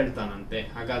ಅಂತ ಹೇಳ್ತಾನಂತೆ.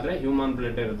 ಹಾಗಾದ್ರೆ ಹ್ಯೂಮನ್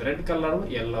ಬ್ಲಡ್ ಇರೋದು ರೆಡ್ ಕಲರ್,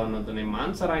 ಯೆಲ್ಲೋ ಅನ್ನೋದು ನಿಮ್ಮ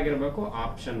ಆನ್ಸರ್ ಆಗಿರ್ಬೇಕು.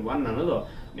 ಆಪ್ಷನ್ 1 ಅನ್ನೋದು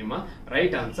ನಿಮ್ಮ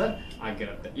ರೈಟ್ ಆನ್ಸರ್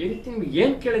ಆಗಿರುತ್ತೆ. ಈ ರೀತಿ ನಿಮ್ಗೆ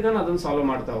ಏನ್ ಕೇಳಿದಾನ ಅದನ್ನ ಸಾಲ್ವ್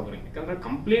ಮಾಡ್ತಾ ಹೋಗ್ರಿ. ಯಾಕಂದ್ರೆ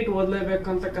ಕಂಪ್ಲೀಟ್ ಓದ್ಲೇಬೇಕು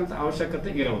ಅಂತಕ್ಕಂಥ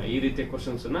ಅವಶ್ಯಕತೆ ಇರೋಲ್ಲ ಈ ರೀತಿ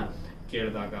ಕ್ವಶನ್ಸ್ ನ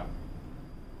ಕೇಳಿದಾಗ.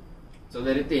 ಸೊ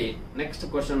ಅದೇ ರೀತಿ ನೆಕ್ಸ್ಟ್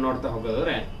ಕ್ವಶನ್ ನೋಡ್ತಾ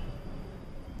ಹೋಗೋದಾದ್ರೆ,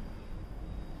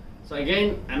 so again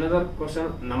another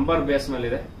question number base ಮೇಲೆ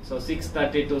ಇದೆ. ಸೊ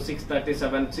 632,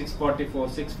 637, 644,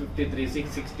 653,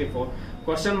 664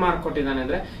 ಕ್ವಶನ್ ಮಾರ್ಕ್ ಕೊಟ್ಟಿದ್ದಾನೆ.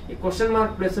 ಅಂದ್ರೆ ಈ ಕ್ವಶನ್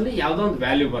ಮಾರ್ಕ್ ಪ್ಲೇಸ್ ಅಲ್ಲಿ ಯಾವ್ದೋ ಒಂದು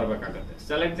ವ್ಯಾಲ್ಯೂ ಬರಬೇಕಾಗುತ್ತೆ.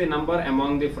 Select the number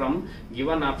among the from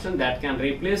given option that can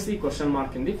replace the question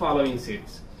mark in the following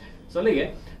series. So ಅಲ್ಲಿಗೆ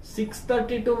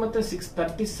 632 ಮತ್ತೆ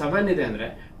 637 ಇದೆ ಅಂದ್ರೆ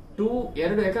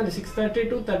ಎರಡು, ಯಾಕಂದ್ರೆ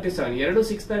 632, 37 ಎರಡು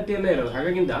 630 ಅಲ್ಲೇ ಇರೋದು.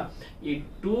 ಹಾಗಾಗಿಂದ ಈ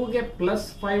 2ಗೆ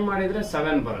 +5 ಮಾಡಿದ್ರೆ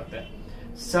 7 ಬರುತ್ತೆ.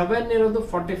 7 ಇರೋದು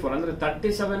 44, ಅಂದ್ರೆ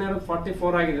 37 ಇರೋದು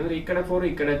 44 ಆಗಿದೆ. ಅಂದ್ರೆ ಈ ಕಡೆ 4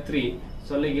 ಈ ಕಡೆ 3,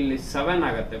 ಸೊ ಅಲ್ಲಿಗೆ ಇಲ್ಲಿ 7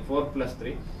 ಆಗುತ್ತೆ. 4 +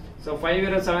 3, ಸೊ 5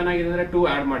 ಇರೋದು 7 ಆಗಿದೆ ಅಂದ್ರೆ 2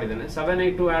 ಆಡ್ ಮಾಡಿದ್ದಾನೆ. 7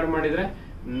 ಗೆ 2 ಆಡ್ ಮಾಡಿದ್ರೆ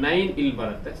 9 ಇಲ್ಲಿ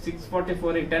ಬರುತ್ತೆ.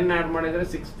 644 ಗೆ 10 ಆಡ್ ಮಾಡಿದ್ರೆ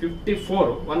 654,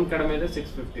 1 ಕಡಿಮೆ ಇದೆ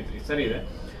 653. ಸರಿ ಇದೆ.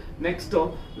 ನೆಕ್ಸ್ಟ್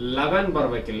 11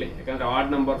 ಬರ್ಬೇಕಿಲ್ಲಿ, ಯಾಕಂದ್ರೆ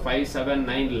ಆಡ್ ನಂಬರ್ 5, 7,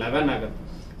 9, 11 ಆಗುತ್ತೆ.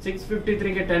 653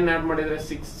 ಗೆ 10 ಆಡ್ ಮಾಡಿದ್ರೆ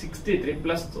 663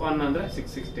 + 1 ಅಂದ್ರೆ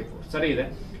 664. ಸರಿ ಇದೆ.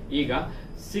 ಈಗ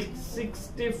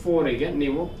 664 ಗೆ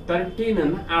ನೀವು 13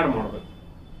 ಅನ್ನು ಆಡ್ ಮಾಡಬೇಕು.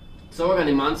 ಸೊ ಅವಾಗ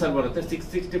ನಿಮ್ಮ ಆನ್ಸರ್ ಬರುತ್ತೆ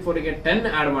 664 ಗೆ 10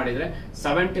 ಆಡ್ ಮಾಡಿದ್ರೆ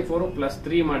 74 +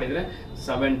 3 ಮಾಡಿದ್ರೆ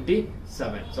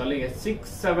 77. ಸೊ ಅಲ್ಲಿಗೆ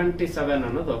 677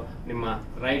 ಅನ್ನೋದು ನಿಮ್ಮ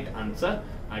ರೈಟ್ ಆನ್ಸರ್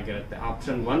ಆಗಿರುತ್ತೆ.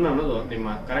 ಆಪ್ಷನ್ 1 ಅನ್ನೋದು ನಿಮ್ಮ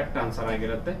ಕರೆಕ್ಟ್ ಆನ್ಸರ್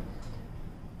ಆಗಿರುತ್ತೆ.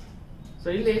 ಸೊ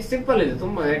ಇಲ್ಲಿ ಸಿಂಪಲ್ ಇದೆ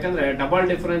ತುಂಬಾ, ಯಾಕಂದ್ರೆ ಡಬಲ್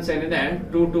ಡಿಫರೆನ್ಸ್ ಏನಿದೆ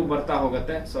 2 2 ಬರ್ತಾ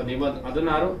ಹೋಗುತ್ತೆ. ಸೊ ನೀವು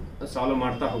ಅದನ್ನಾರು ಸಾಲ್ವ್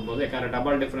ಮಾಡ್ತಾ ಹೋಗ್ಬೋದು, ಯಾಕಂದ್ರೆ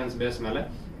ಡಬಲ್ ಡಿಫರೆನ್ಸ್ ಬೇಸ್ ಮೇಲೆ.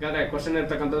 ಯಾಕಂದ್ರೆ ಕ್ವಶನ್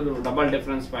ಇರ್ತಕ್ಕಂಥದ್ದು ಡಬಲ್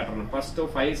ಡಿಫರೆನ್ಸ್ ಪ್ಯಾಟರ್ನ್. ಫಸ್ಟ್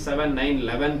 5, 7, 9,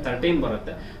 11, 13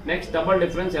 ಬರುತ್ತೆ. ನೆಕ್ಸ್ಟ್ ಡಬಲ್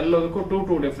ಡಿಫರೆನ್ಸ್ ಎಲ್ಲದಕ್ಕೂ 2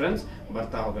 2 ಡಿಫರೆನ್ಸ್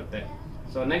ಬರ್ತಾ ಹೋಗುತ್ತೆ.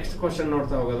 ಸೊ ನೆಕ್ಸ್ಟ್ ಕ್ವಶನ್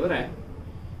ನೋಡ್ತಾ ಹೋಗೋದ್ರೆ,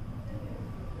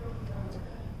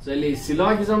 ಸೊ ಇಲ್ಲಿ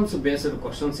ಸಿಲಾಗಿಸಮ್ಸ್ ಬೇಸ್ಡ್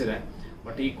ಕ್ವಶನ್ಸ್ ಇದೆ.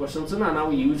 ಬಟ್ ಈ ಕ್ವಶನ್ಸ್ ನಾವು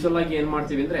ಯೂಶುವಲ್ ಆಗಿ ಏನ್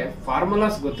ಮಾಡ್ತೀವಿ ಅಂದ್ರೆ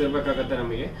ಫಾರ್ಮುಲಾಸ್ ಗೊತ್ತಿರ್ಬೇಕಾಗತ್ತೆ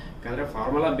ನಮಗೆ. ಯಾಕಂದ್ರೆ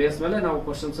ಫಾರ್ಮುಲಾ ಬೇಸ್ ಮೇಲೆ ನಾವು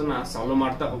ಕ್ವಶನ್ಸ್ ಸಾಲ್ವ್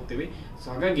ಮಾಡ್ತಾ ಹೋಗ್ತೀವಿ. ಸೊ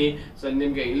ಹಾಗಾಗಿ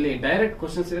ನಿಮ್ಗೆ ಇಲ್ಲಿ ಡೈರೆಕ್ಟ್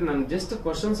ಕ್ವಶನ್ಸ್ ಇದೆ, ನಾನು ಜಸ್ಟ್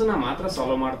ಕ್ವಶನ್ಸ್ ಮಾತ್ರ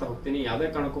ಸಾಲ್ವ್ ಮಾಡ್ತಾ ಹೋಗ್ತೀನಿ.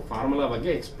 ಯಾವುದೇ ಕಾರಣಕ್ಕೂ ಫಾರ್ಮುಲಾ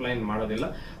ಬಗ್ಗೆ ಎಕ್ಸ್ಪ್ಲೈನ್ ಮಾಡೋದಿಲ್ಲ.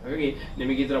 ಹಾಗಾಗಿ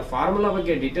ನಿಮಗೆ ಇದರ ಫಾರ್ಮುಲಾ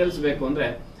ಬಗ್ಗೆ ಡೀಟೇಲ್ಸ್ ಬೇಕು ಅಂದ್ರೆ,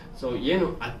 ಸೊ ಏನು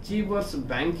achievers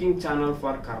banking channel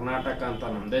for Karnataka ಅಂತ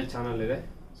ನಮ್ದೇ ಚಾನಲ್ ಇದೆ.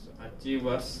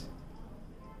 Achievers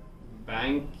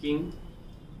banking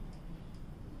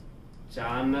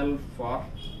channel for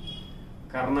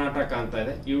Karnataka ಅಂತ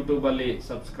ಇದೆ. ಯೂಟ್ಯೂಬ್ ಅಲ್ಲಿ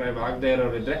ಸಬ್ಸ್ಕ್ರೈಬ್ ಆಗದೆ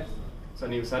ಇರೋರಿದ್ರೆ ಸೊ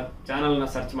ನೀವು ಚಾನಲ್ ನ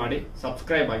ಸರ್ಚ್ ಮಾಡಿ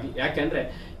ಸಬ್ಸ್ಕ್ರೈಬ್ ಆಗಿ. ಯಾಕೆಂದ್ರೆ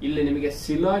ಇಲ್ಲಿ ನಿಮಗೆ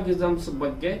ಸಿಲಾಗಿಸಮ್ಸ್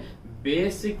ಬಗ್ಗೆ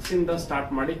ಬೇಸಿಕ್ಸ್ ಇಂದ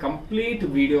ಸ್ಟಾರ್ಟ್ ಮಾಡಿ ಕಂಪ್ಲೀಟ್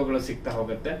ವಿಡಿಯೋಗಳು ಸಿಗ್ತಾ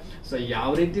ಹೋಗುತ್ತೆ. ಸೊ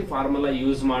ಯಾವ ರೀತಿ ಫಾರ್ಮುಲಾ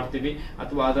ಯೂಸ್ ಮಾಡ್ತೀವಿ,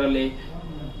 ಅಥವಾ ಅದರಲ್ಲಿ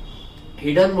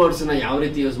ಹಿಡನ್ ವರ್ಡ್ಸ್ ನ ಯಾವ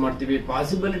ರೀತಿ ಯೂಸ್ ಮಾಡ್ತೀವಿ,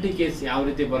 ಪಾಸಿಬಿಲಿಟಿ ಕೇಸ್ ಯಾವ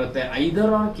ರೀತಿ ಬರುತ್ತೆ,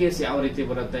 ಐದರ್ ಆರ್ ಕೇಸ್ ಯಾವ ರೀತಿ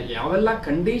ಬರುತ್ತೆ, ಯಾವೆಲ್ಲ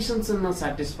ಕಂಡೀಷನ್ಸ್ ಅನ್ನ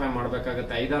ಸ್ಯಾಟಿಸ್ಫೈ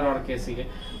ಮಾಡಬೇಕಾಗುತ್ತೆ ಐದರ್ ಆರ್ ಕೇಸಿಗೆ,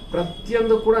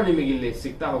 ಪ್ರತಿಯೊಂದು ಕೂಡ ನಿಮಗೆ ಇಲ್ಲಿ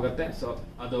ಸಿಗ್ತಾ ಹೋಗುತ್ತೆ. ಸೊ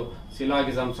ಅದು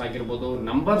ಸಿಲಾಗಿಸಮ್ಸ್ ಆಗಿರ್ಬೋದು,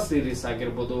 ನಂಬರ್ ಸೀರೀಸ್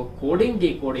ಆಗಿರ್ಬೋದು, ಕೋಡಿಂಗ್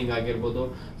ಡಿಕೋಡಿಂಗ್ ಆಗಿರ್ಬೋದು.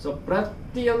 ಸೊ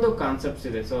ಪ್ರತಿಯೊಂದು ಕಾನ್ಸೆಪ್ಟ್ಸ್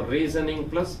ಇದೆ. So reasoning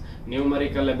plus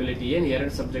numerical ability ಏನ್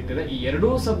 2 ಸಬ್ಜೆಕ್ಟ್ ಇದೆ, ಈ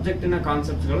 2 ಸಬ್ಜೆಕ್ಟಿನ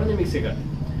ಕಾನ್ಸೆಪ್ಟ್ಸ್ ಗಳು ನಿಮಗೆ ಸಿಗುತ್ತೆ.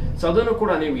 ಸೊ ಅದನ್ನು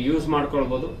ಕೂಡ ನೀವು ಯೂಸ್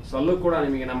ಮಾಡ್ಕೊಳ್ಬಹುದು. ಸೊ ಅಲ್ಲೂ ಕೂಡ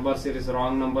ನಿಮಗೆ number series,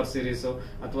 wrong number series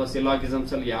ಅಥವಾ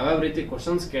ಸಿಲಾಗಿಸಮ್ಸ್ ಅಲ್ಲಿ ಯಾವ್ಯಾವ ರೀತಿ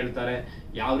ಕ್ವಶನ್ಸ್ ಕೇಳ್ತಾರೆ,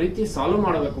 ಯಾವ ರೀತಿ ಸಾಲ್ವ್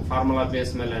ಮಾಡಬೇಕು ಫಾರ್ಮುಲಾ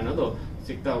ಬೇಸ್ ಮೇಲೆ ಅನ್ನೋದು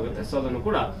ಸಿಗ್ತಾ ಹೋಗುತ್ತೆ. ಸೊ ಅದನ್ನು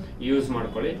ಕೂಡ ಯೂಸ್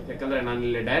ಮಾಡ್ಕೊಳ್ಳಿ. ಯಾಕಂದ್ರೆ ನಾನು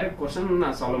ಇಲ್ಲಿ ಡೈರೆಕ್ಟ್ ಕ್ವಶನ್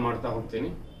ಸಾಲ್ವ್ ಮಾಡ್ತಾ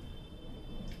ಹೋಗ್ತೀನಿ.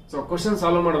 ಸೊ ಕ್ವಶನ್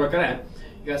ಸಾಲ್ವ್ ಮಾಡ್ಬೇಕಾದ್ರೆ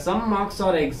ಈಗ ಸಮ್ ಮಾರ್ಕ್ಸ್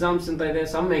ಆರ್ ಎಕ್ಸಾಮ್ಸ್ ಅಂತ ಇದೆ,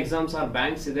 ಸಮ್ ಎಕ್ಸಾಮ್ಸ್ ಆರ್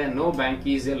ಬ್ಯಾಂಕ್ಸ್ ಇದೆ, no bank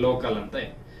is A local ಅಂತ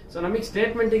ಇದೆ. ಸೊ ನಮಗೆ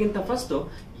ಸ್ಟೇಟ್ಮೆಂಟ್ ಗಿಂತ ಫಸ್ಟ್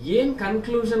ಏನ್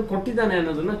ಕನ್ಕ್ಲೂಷನ್ ಕೊಟ್ಟಿದ್ದಾನೆ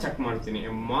ಅನ್ನೋದನ್ನ ಚೆಕ್ ಮಾಡ್ತೀನಿ.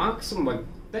 ಮಾರ್ಕ್ಸ್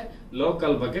ಮತ್ತೆ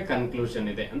ಲೋಕಲ್ ಬಗ್ಗೆ ಕನ್ಕ್ಲೂಷನ್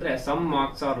ಇದೆ, ಅಂದ್ರೆ ಸಮ್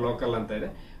ಮಾರ್ಕ್ಸ್ ಆರ್ ಲೋಕಲ್ ಅಂತ ಇದೆ.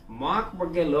 ಮಾರ್ಕ್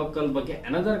ಬಗ್ಗೆ ಲೋಕಲ್ ಬಗ್ಗೆ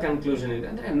ಅನದರ್ ಕನ್ಕ್ಲೂಷನ್ ಇದೆ,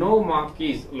 ಅಂದ್ರೆ ನೋ ಮಾರ್ಕ್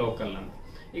ಈಸ್ ಲೋಕಲ್ ಅಂತ.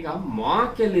 ಈಗ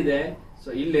ಮಾರ್ಕ್ ಎಲ್ಲಿದೆ, ಸೊ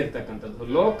ಇಲ್ಲಿ ಇರ್ತಕ್ಕಂಥದ್ದು,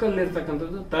 ಲೋಕಲ್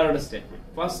ಇರ್ತಕ್ಕಂಥದ್ದು ಥರ್ಡ್ ಸ್ಟೇಟ್ಮೆಂಟ್.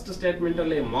 ಫಸ್ಟ್ ಸ್ಟೇಟ್ಮೆಂಟ್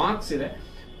ಅಲ್ಲಿ ಮಾರ್ಕ್ಸ್ ಇದೆ,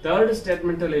 ಥರ್ಡ್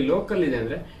ಸ್ಟೇಟ್ಮೆಂಟ್ ಅಲ್ಲಿ ಲೋಕಲ್ ಇದೆ.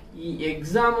 ಅಂದ್ರೆ ಈ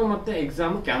ಎಕ್ಸಾಮ್ ಮತ್ತೆ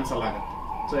ಎಕ್ಸಾಮ್ ಕ್ಯಾನ್ಸಲ್ ಆಗುತ್ತೆ.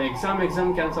 ಸೊ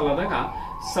ಎಕ್ಸಾಮ್ ಕ್ಯಾನ್ಸಲ್ ಆದಾಗ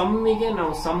ಸಮ್ಮಿಗೆ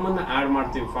ನಾವು ಸಮ್ ಅನ್ನ ಆಡ್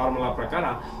ಮಾಡ್ತೀವಿ ಫಾರ್ಮುಲಾ ಪ್ರಕಾರ.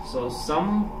 ಸೊ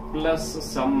ಸಮ್ ಪ್ಲಸ್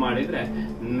ಸಮ್ ಮಾಡಿದ್ರೆ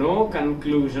ನೋ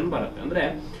ಕನ್ಕ್ಲೂಷನ್ ಬರುತ್ತೆ. ಅಂದ್ರೆ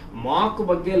ಮಾರ್ಕ್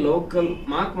ಬಗ್ಗೆ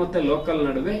ಮಾರ್ಕ್ ಮತ್ತೆ ಲೋಕಲ್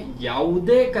ನಡುವೆ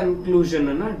ಯಾವುದೇ ಕನ್ಕ್ಲೂಷನ್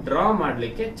ಅನ್ನ ಡ್ರಾ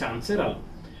ಮಾಡ್ಲಿಕ್ಕೆ ಚಾನ್ಸ್ ಇರಲ್ಲ.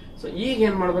 ಸೊ ಈಗ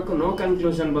ಏನ್ ಮಾಡ್ಬೇಕು, ನೋ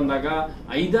ಕನ್ಕ್ಲೂಷನ್ ಬಂದಾಗ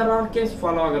ಐದರ್ ಆರ್ ಕೇಸ್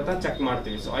ಫಾಲೋ ಆಗತ್ತಾ ಚೆಕ್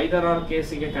ಮಾಡ್ತೀವಿ. ಸೊ ಐದರ್ ಆರ್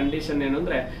ಕೇಸಿಗೆ ಕಂಡೀಷನ್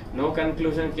ಏನಂದ್ರೆ ನೋ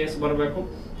ಕನ್ಕ್ಲೂಷನ್ ಕೇಸ್ ಬರಬೇಕು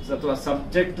ಅಥವಾ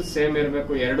ಸಬ್ಜೆಕ್ಟ್ ಸೇಮ್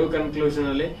ಇರಬೇಕು. ಎರಡು ಕನ್ಕ್ಲೂಷನ್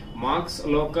ಅಲ್ಲಿ ಮಾರ್ಕ್ಸ್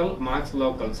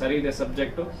ಲೋಕಲ್ ಸರಿ ಇದೆ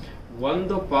ಸಬ್ಜೆಕ್ಟ್.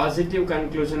 ಒಂದು ಪಾಸಿಟಿವ್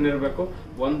ಕನ್ಕ್ಲೂಷನ್ ಇರಬೇಕು,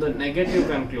 ಒಂದು ನೆಗೆಟಿವ್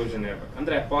ಕನ್ಕ್ಲೂಷನ್ ಇರಬೇಕು.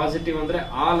 ಅಂದ್ರೆ ಪಾಸಿಟಿವ್ ಅಂದ್ರೆ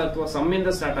ಆಲ್ ಅಥವಾ ಸಮ್ ಇಂದ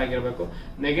ಸ್ಟಾರ್ಟ್ ಆಗಿರ್ಬೇಕು,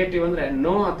 ನೆಗೆಟಿವ್ ಅಂದ್ರೆ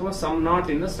ನೋ ಅಥವಾ ಸಮ್ ನಾಟ್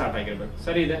ಇಂದ ಸ್ಟಾರ್ಟ್ ಆಗಿರ್ಬೇಕು.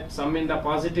 ಸರಿ ಇದೆ, ಸಮ್ ಇಂದ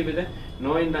ಪಾಸಿಟಿವ್ ಇದೆ,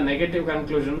 ನೋ ಇಂದ ನೆಗೆಟಿವ್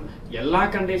ಕನ್ಕ್ಲೂಷನ್, ಎಲ್ಲಾ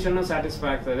ಕಂಡೀಷನ್ ಸ್ಯಾಟಿಸ್ಫೈ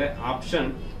ಆಗ್ತದೆ. Option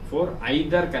 4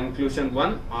 either conclusion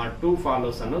 1 or 2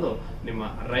 follows ಅನ್ನೋದು ನಿಮ್ಮ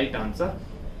ರೈಟ್ ಆನ್ಸರ್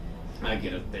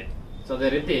ಆಗಿರುತ್ತೆ. ಸೊ ಅದೇ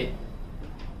ರೀತಿ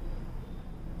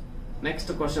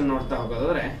ನೆಕ್ಸ್ಟ್ ಕ್ವಶನ್ ನೋಡ್ತಾ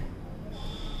ಹೋಗೋದಾದ್ರೆ,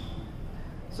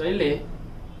 ಸೊ ಇಲ್ಲಿ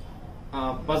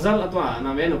ಪಜಲ್ ಅಥವಾ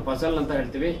ನಾವೇನು ಪಜಲ್ ಅಂತ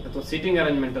ಹೇಳ್ತೀವಿ ಅಥವಾ ಸೀಟಿಂಗ್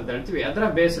ಅರೇಂಜ್ಮೆಂಟ್ ಅಂತ ಹೇಳ್ತೀವಿ, ಅದರ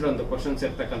ಬೇಸ್ಡ್ ಒಂದು ಕ್ವಶನ್ಸ್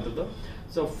ಇರ್ತಕ್ಕಂಥದ್ದು.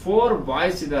 So 4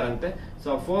 boys ಇದಾರಂತೆ. So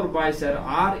 4 boys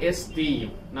RSTU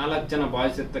 4 ಜನ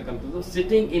ಬಾಯ್ಸ್ ಇರ್ತಕ್ಕಂಥದ್ದು.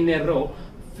 Sitting in a rho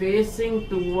facing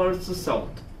towards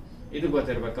south. ಇದು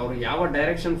ಗೊತ್ತಿರ್ಬೇಕು, ಅವ್ರು ಯಾವ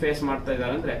ಡೈರೆಕ್ಷನ್ ಫೇಸ್ ಮಾಡ್ತಾ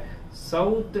ಇದಾರೆ ಅಂದ್ರೆ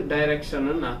ಸೌತ್ ಡೈರೆಕ್ಷನ್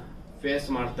ಅನ್ನ ಫೇಸ್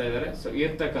ಮಾಡ್ತಾ ಇದಾರೆ. ಸೊ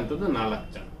ಇರ್ತಕ್ಕಂಥದ್ದು 4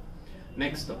 ಜನ.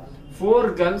 Next 4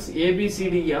 girls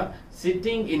ABCD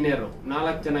sitting in a rho.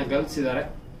 4 ಜನ ಗರ್ಲ್ಸ್ ಇದಾರೆ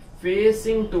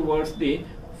facing towards the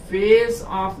face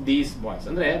of these boys.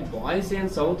 ಅಂದ್ರೆ ಬಾಯ್ಸ್ ಏನ್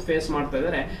ಸೌತ್ ಫೇಸ್ ಮಾಡ್ತಾ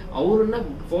ಇದಾರೆ ಅವ್ರನ್ನ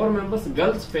 4 ಮೆಂಬರ್ಸ್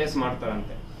ಗರ್ಲ್ಸ್ ಫೇಸ್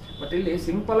ಮಾಡ್ತಾರಂತೆ. ಬಟ್ ಇಲ್ಲಿ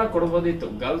ಸಿಂಪಲ್ ಆಗಿ ಕೊಡ್ಬೋದಿತ್ತು,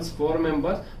 ಗರ್ಲ್ಸ್ 4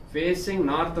 ಮೆಂಬರ್ಸ್ ಫೇಸಿಂಗ್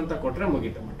ನಾರ್ತ್ ಅಂತ ಕೊಟ್ರೆ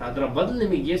ಮುಗೀತು. ಬಟ್ ಅದರ ಬದಲು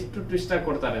ನಿಮಗೆ ಎಷ್ಟು ಟ್ವಿಸ್ಟ್ ಆಗಿ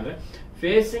ಕೊಡ್ತಾರೆ ಅಂದ್ರೆ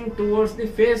facing towards the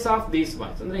face of these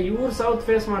boys. ಅಂದ್ರೆ ಇವ್ರು ಸೌತ್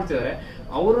ಫೇಸ್ ಮಾಡ್ತಿದ್ದಾರೆ,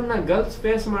 ಅವ್ರನ್ನ ಗರ್ಲ್ಸ್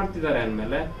ಫೇಸ್ ಮಾಡ್ತಿದ್ದಾರೆ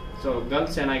ಅಂದ್ಮೇಲೆ ಸೊ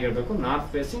ಗರ್ಲ್ಸ್ ಏನಾಗಿರ್ಬೇಕು, north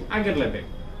facing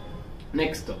ಆಗಿರ್ಲೇಬೇಕು.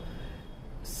 Next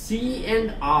C and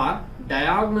R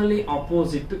diagonally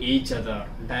opposite to each other.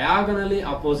 Diagonally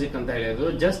opposite ಅಂತ ಹೇಳಿದ್ರು,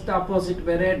 ಜಸ್ಟ್ ಅಪೋಸಿಟ್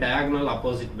ಬೇರೆ, ಡಯಾಗ್ನಲ್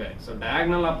ಅಪೋಸಿಟ್ ಬೇರೆ. ಸೊ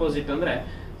ಡಯಾಗ್ನಲ್ ಅಪೋಸಿಟ್ ಅಂದ್ರೆ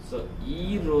ಸೊ ಈ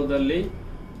ರೋದಲ್ಲಿ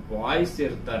ಬಾಯ್ಸ್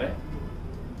ಇರ್ತಾರೆ,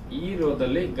 ಈ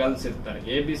ರೋದಲ್ಲಿ ಗರ್ಲ್ಸ್ ಇರ್ತಾರೆ.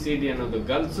 ABCD ಅನ್ನೋದು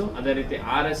ಗರ್ಲ್ಸ್, ಅದೇ ರೀತಿ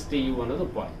RSTU ಅನ್ನೋದು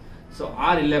ಬಾಯ್. ಸೊ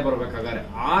R ಇಲ್ಲೇ ಬರ್ಬೇಕಾದ್ರೆ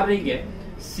R ಗೆ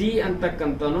C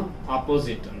ಅಂತಕ್ಕಂಥನು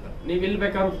ಅಪೋಸಿಟ್ ಅಂತ ನೀವು ಇಲ್ಲಿ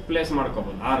ಬೇಕಾದ್ರೂ ಪ್ಲೇಸ್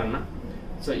ಮಾಡ್ಕೋಬಹುದು R ಅನ್ನ.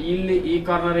 ಸೊ ಇಲ್ಲಿ ಈ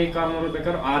ಕಾರ್ನರ್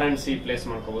ಬೇಕಾದ್ರೆ R and C ಪ್ಲೇಸ್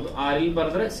ಮಾಡ್ಕೋಬಹುದು. R ಇಲ್ಲಿ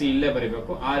ಬರೆದ್ರೆ C ಇಲ್ಲೇ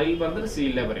ಬರಿಬೇಕು, R ಇಲ್ಲಿ ಬರೆದ್ರೆ C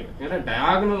ಇಲ್ಲೇ ಬರಿಬೇಕು. ಅಂದ್ರೆ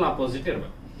ಡಯಾಗ್ನಲ್ ಅಪೋಸಿಟ್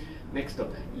ಇರಬೇಕು. Next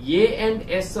A and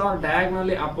S R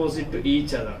diagonally opposite to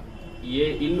each other. A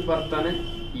ಇಲ್ಲಿ ಬರ್ತಾನೆ,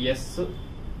 S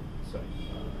sorry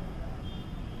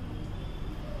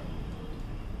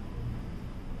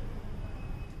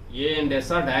A and S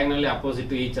R diagonally opposite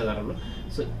to each other.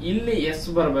 So ಇಲ್ಲಿ S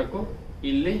ಬರಬೇಕು,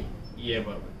 ಇಲ್ಲಿ A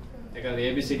ಬರಬೇಕು. ಯಾಕಂದ್ರೆ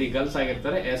ABCD ಗರ್ಲ್ಸ್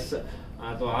ಆಗಿರ್ತಾರೆ, S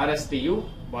ಅಥವಾ RSTU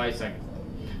ಬಾಯ್ಸ್ ಆಗಿರ್ತಾರೆ.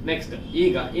 ನೆಕ್ಸ್ಟ್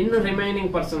ಈಗ ಇನ್ನು ರಿಮೈನಿಂಗ್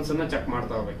ಪರ್ಸನ್ಸ್ ಅನ್ನ ಚೆಕ್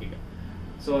ಮಾಡ್ತಾ ಹೋಗ್ಬೇಕು. ಈಗ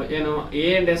ಸೊ ಏನು A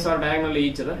and S R diagonally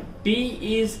each other. T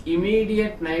is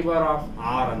immediate neighbour of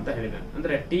R ಅಂತ ಹೇಳಿದಾನೆ.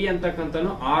 ಅಂದ್ರೆ T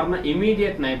ಅಂತಕ್ಕಂಥನು R ನ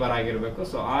ಇಮಿಡಿಯೇಟ್ ನೈಬರ್ ಆಗಿರ್ಬೇಕು.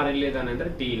 ಸೊ R ಇಲ್ಲಿದ್ದಾನೆ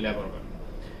ಅಂದ್ರೆ T ಇಲ್ಲೇ ಬರ್ಬೇಕು.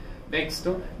 Next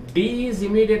D is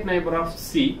immediate neighbour of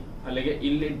C, ಅಲ್ಲಿಗೆ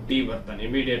ಇಲ್ಲಿ D ಬರ್ತಾನೆ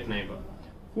immediate neighbour.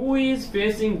 Who is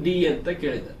facing D ಅಂತ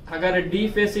ಕೇಳಿದ್ದಾರೆ. ಹಾಗಾದ್ರೆ D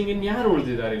ಫೇಸಿಂಗ್ ಇನ್ ಯಾರು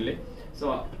ಉಳಿದಿದ್ದಾರೆ ಇಲ್ಲಿ? ಸೊ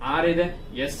R ಇದೆ,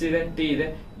 S ಇದೆ, T ಇದೆ,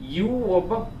 U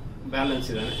ಒಬ್ಬ ಬ್ಯಾಲೆನ್ಸ್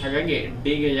ಇದ್ದಾನೆ. ಹಾಗಾಗಿ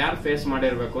D ಗೆ ಯಾರು ಫೇಸ್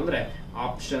ಮಾಡಿರ್ಬೇಕು ಅಂದ್ರೆ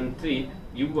ಆಪ್ಷನ್ 3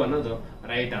 U ಅನ್ನೋದು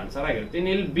ರೈಟ್ ಆನ್ಸರ್ ಆಗಿರುತ್ತೆ.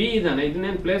 ಇನ್ನು ಇಲ್ಲಿ B ಇದ್ದಾನೆ,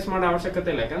 ಇದನ್ನೇನು ಪ್ಲೇಸ್ ಮಾಡೋ ಅವಶ್ಯಕತೆ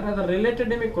ಇಲ್ಲ, ಯಾಕಂದ್ರೆ ಅದ್ರ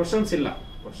ರಿಲೇಟೆಡ್ ನಿಮಗೆ ಕ್ವಶನ್ಸ್ ಇಲ್ಲ.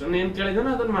 ಕ್ವಶನ್ ಏನ್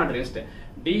ಕೇಳಿದಾನೆ ಅದನ್ನ ಮಾಡ್ರಿ ಅಷ್ಟೇ.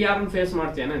 D ಯಾರನ್ನ ಫೇಸ್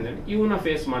ಮಾಡ್ತೀಯಾನೆ ಅಂದ್ರೆ U ನ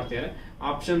ಫೇಸ್ ಮಾಡ್ತೀಯಾರೆ.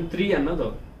 ಆಪ್ಷನ್ 3 ಅನ್ನೋದು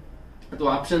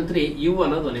ಅಥವಾ ಆಪ್ಷನ್ 3 U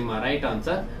ಅನ್ನೋದು ನಿಮ್ಮ ರೈಟ್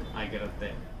ಆನ್ಸರ್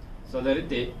ಆಗಿರುತ್ತೆ. ಸೊ ಅದೇ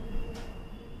ರೀತಿ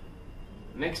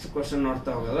ನೆಕ್ಸ್ಟ್ ಕ್ವಶನ್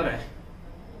ನೋಡ್ತಾ ಹೋಗೋದಾದ್ರೆ,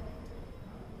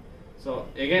 so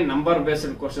again number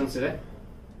based questions ಇದೆ.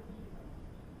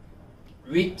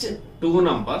 ವಿಚ್ 2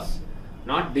 ನಂಬರ್ಸ್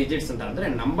ನಾಟ್ ಡಿಜಿಟ್ಸ್ ಅಂತ ಅಂದ್ರೆ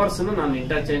ನಂಬರ್ಸ್ ನಾನು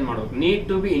ಇಂಟರ್ಚೇಂಜ್ ಮಾಡಬೇಕು. Need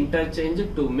to B interchange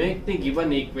to make the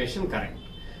given equation correct.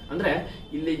 ಅಂದ್ರೆ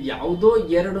ಇಲ್ಲಿ ಯಾವುದೋ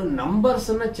 2 ನಂಬರ್ಸ್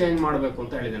ಅನ್ನ ಚೇಂಜ್ ಮಾಡಬೇಕು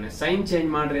ಅಂತ ಹೇಳಿದಾನೆ. ಸೈನ್ ಚೇಂಜ್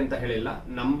ಮಾಡ್ರಿ ಅಂತ ಹೇಳಿಲ್ಲ,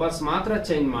 ನಂಬರ್ಸ್ ಮಾತ್ರ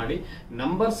ಚೇಂಜ್ ಮಾಡಿ.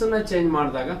 ನಂಬರ್ಸ್ ಅನ್ನ ಚೇಂಜ್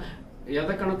ಮಾಡಿದಾಗ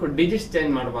ಯಾವ್ದ ಕಾರಣಕ್ಕೂ ಡಿಜಿಟ್ಸ್ ಚೇಂಜ್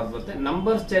ಮಾಡಬಾರ್ದು. ಮತ್ತೆ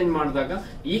ನಂಬರ್ಸ್ ಚೇಂಜ್ ಮಾಡಿದಾಗ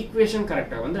ಈಕ್ವೇಶನ್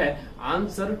ಕರೆಕ್ಟ್ ಆಗ ಅಂದ್ರೆ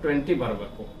ಆನ್ಸರ್ 20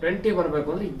 ಬರಬೇಕು. 20 ಬರಬೇಕು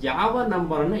ಅಂದ್ರೆ ಯಾವ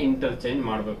ನಂಬರ್ ಅನ್ನ ಇಂಟರ್ಚೇಂಜ್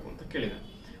ಮಾಡಬೇಕು ಅಂತ ಕೇಳಿದಾನೆ.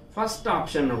 ಫಸ್ಟ್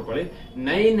ಆಪ್ಷನ್ ನೋಡ್ಕೊಳ್ಳಿ,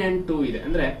 9 and 2 ಇದೆ.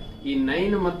 ಅಂದ್ರೆ ಈ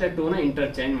 9 ಮತ್ತೆ 2 ನ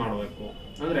ಇಂಟರ್ಚೇಂಜ್ ಮಾಡಬೇಕು.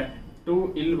 ಅಂದ್ರೆ 2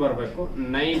 ಇಲ್ಲಿ ಬರಬೇಕು,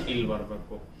 9 ಇಲ್ಲಿ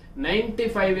ಬರಬೇಕು.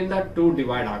 95 ಇಂದ 2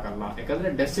 ಡಿವೈಡ್ ಆಗಲ್ಲ, ಯಾಕಂದ್ರೆ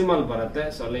ಡೆಸಿಮಲ್ ಬರುತ್ತೆ.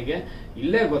 ಸೊ ಅಲ್ಲಿಗೆ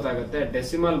ಇಲ್ಲೇ ಗೊತ್ತಾಗುತ್ತೆ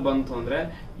ಡೆಸಿಮಲ್ ಬಂತು ಅಂದ್ರೆ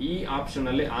ಈ ಆಪ್ಷನ್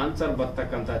ಅಲ್ಲಿ ಆನ್ಸರ್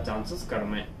ಬರ್ತಕ್ಕಂತ ಚಾನ್ಸಸ್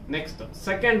ಕಡಿಮೆ. ನೆಕ್ಸ್ಟ್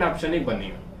ಸೆಕೆಂಡ್ ಆಪ್ಷನ್ ಬನ್ನಿ.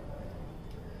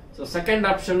 So second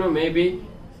option may be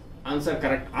answer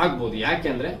correct ಆಗ್ಬಹುದು.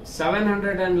 ಯಾಕೆಂದ್ರೆ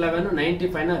 711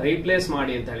 95 ನ ರೀಪ್ಲೇಸ್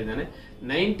ಮಾಡಿ ಅಂತ ಹೇಳಿದಾನೆ.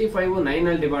 95 9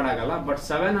 ಅಲ್ಲಿ ಡಿವೈಡ್ ಆಗಲ್ಲ, ಬಟ್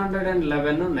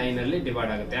 711 9 ಅಲ್ಲಿ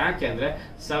ಡಿವೈಡ್ ಆಗುತ್ತೆ. ಯಾಕೆ ಅಂದ್ರೆ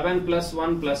 7 +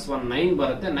 1 + 1 9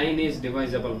 ಬರುತ್ತೆ. 9 ಈಸ್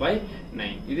ಡಿವೈಸಬಲ್ ಬೈ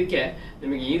 9. ಇದಕ್ಕೆ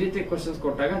ನಿಮಗೆ ಈ ರೀತಿ ಕ್ವಶನ್ಸ್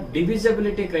ಕೊಟ್ಟಾಗ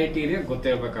ಡಿವಿಸಿಬಿಲಿಟಿ ಕ್ರೈಟೀರಿಯಾ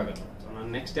ಗೊತ್ತಿರಬೇಕಾಗುತ್ತೆ. ನಾನು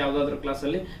ನೆಕ್ಸ್ಟ್ ಯಾವ್ದಾದ್ರು ಕ್ಲಾಸ್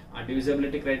ಅಲ್ಲಿ ಆ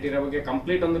ಡಿವಿಸಿಬಿಲಿಟಿ ಕ್ರೈಟೀರಿಯಾ ಬಗ್ಗೆ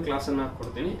ಕಂಪ್ಲೀಟ್ ಒಂದು ಕ್ಲಾಸ್ ಅನ್ನ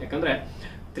ಕೊಡ್ತೀನಿ. ಯಾಕಂದ್ರೆ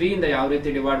 3 ಇಂದ ಯಾವ ರೀತಿ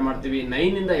ಡಿವೈಡ್ ಮಾಡ್ತೀವಿ,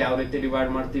 9 ಇಂದ ಯಾವ ರೀತಿ ಡಿವೈಡ್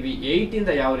ಮಾಡ್ತೀವಿ, 8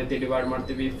 ಇಂದ ಯಾವ ರೀತಿ ಡಿವೈಡ್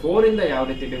ಮಾಡ್ತೀವಿ, 4 ಇಂದ ಯಾವ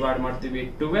ರೀತಿ ಡಿವೈಡ್ ಮಾಡ್ತೀವಿ,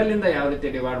 12 ಇಂದ ಯಾವ ರೀತಿ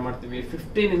ಡಿವೈಡ್ ಮಾಡ್ತೀವಿ,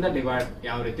 15 ಇಂದ ಡಿವೈಡ್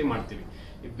ಯಾವ ರೀತಿ ಮಾಡ್ತೀವಿ.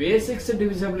 ಈ ಬೇಸಿಕ್ಸ್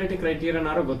ಡಿವಿಸಿಬಿಲಿಟಿ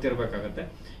ಕ್ರೈಟೀರಿಯಾನಾರು ಗೊತ್ತಿರಬೇಕಾಗುತ್ತೆ.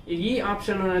 ಈಗ ಈ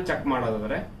ಆಪ್ಷನ್ ಅನ್ನ ಚೆಕ್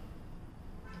ಮಾಡೋದಾದ್ರೆ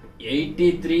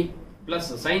 83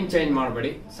 ಪ್ಲಸ್ ಸೈನ್ ಚೇಂಜ್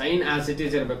ಮಾಡಬೇಡಿ, ಸೈನ್ ಆಸ್ ಇಟ್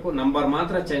ಈಸ್ ಇರಬೇಕು, ನಂಬರ್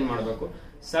ಮಾತ್ರ ಚೇಂಜ್ ಮಾಡಬೇಕು.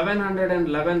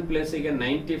 711 ಪ್ಲೇಸಿಗೆ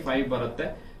 95 ಬರುತ್ತೆ,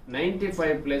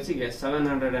 95 ಪ್ಲೇಸಿಗೆ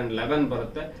 711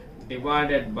 ಬರುತ್ತೆ.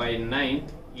 divided by 9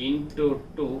 into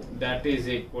 2 that is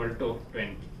equal to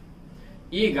 20.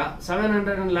 ಈಗ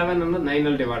 711 ಅನ್ನು 9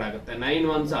 ಅಲ್ಲಿ ಡಿವೈಡ್ ಆಗುತ್ತೆ. 9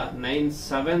 1s 9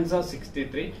 7s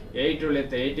 63, 8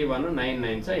 ಉಳಿಯುತ್ತೆ 81, 9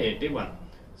 9s 81.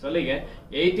 ಸೊ ಅಲ್ಲಿಗೆ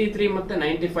 83 ಮತ್ತೆ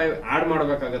 95 ಆಡ್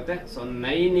ಮಾಡಬೇಕಾಗುತ್ತೆ. ಸೊ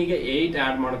 9 ಗೆ 8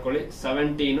 ಆಡ್ ಮಾಡ್ಕೊಳ್ಳಿ,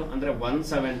 17 ಅಂದ್ರೆ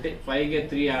 170, 5 ಗೆ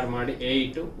 3 ಆಡ್ ಮಾಡಿ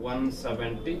 8,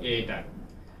 178 ಆಡ್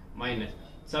ಮೈನಸ್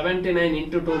 79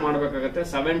 ಇಂಟು 2 ಮಾಡಬೇಕಾಗುತ್ತೆ.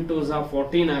 7 2s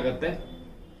 14 ಆಗುತ್ತೆ.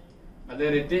 ಅದೇ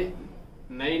ರೀತಿ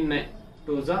 9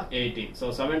 2s 18. ಸೊ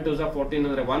 7 2s 14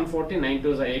 ಅಂದ್ರೆ 140, 9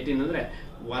 2s 18 ಅಂದ್ರೆ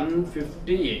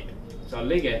 158. ಸೊ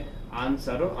ಅಲ್ಲಿಗೆ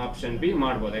ಆನ್ಸರ್ ಆಪ್ಷನ್ ಬಿ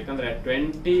ಮಾಡಬಹುದು. ಯಾಕಂದ್ರೆ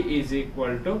 20 is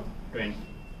equal to 20.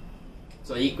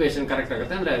 So equation correct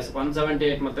ಆಗುತ್ತೆ. ಅಂದ್ರೆ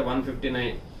 178 ಮತ್ತೆ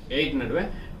 158 ನಡುವೆ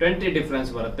 20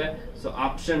 ಡಿಫರೆನ್ಸ್ ಬರುತ್ತೆ. ಸೊ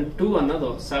ಆಪ್ಷನ್ 2 ಅನ್ನೋದು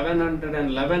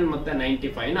 711 ಮತ್ತೆ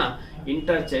 95 ನ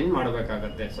ಇಂಟರ್ಚೇಂಜ್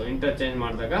ಮಾಡಬೇಕಾಗತ್ತೆ. ಸೊ ಇಂಟರ್ಚೇಂಜ್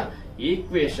ಮಾಡಿದಾಗ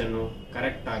ಈಕ್ವೇಶನ್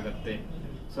ಕರೆಕ್ಟ್ ಆಗುತ್ತೆ.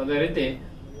 ಸೊ ಅದೇ ರೀತಿ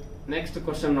ನೆಕ್ಸ್ಟ್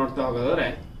ಕ್ವಶನ್ ನೋಡ್ತಾ ಹೋಗೋದಾದ್ರೆ,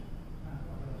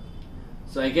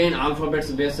 so again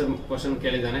alphabets base question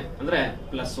ಕೇಳಿದಾನೆ. ಅಂದ್ರೆ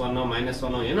 +1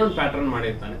 -1 ಏನೋ ಒಂದು ಪ್ಯಾಟರ್ನ್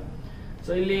ಮಾಡಿರ್ತಾನೆ.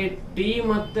 ಸೊ ಇಲ್ಲಿ ಟಿ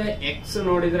ಮತ್ತೆ ಎಕ್ಸ್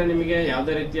ನೋಡಿದ್ರೆ ನಿಮಗೆ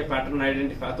ಯಾವುದೇ ರೀತಿಯ ಪ್ಯಾಟರ್ನ್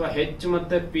ಐಡೆಂಟಿಫೈ, ಅಥವಾ ಹೆಚ್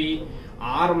ಮತ್ತೆ ಪಿ,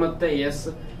 ಆರ್ ಮತ್ತೆ ಎಸ್,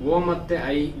 ಓ ಮತ್ತೆ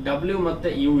ಐ, ಡಬ್ಲ್ಯೂ ಮತ್ತೆ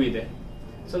ಯು ಇದೆ.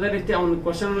 ಸೊ ಅದೇ ರೀತಿ ಅವನು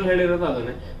ಕ್ವಶನ್ ಅಲ್ಲಿ ಹೇಳಿರೋದು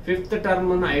ಅದನ್ನೇ. 5th ಟರ್ಮ್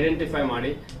ಅನ್ನು ಐಡೆಂಟಿಫೈ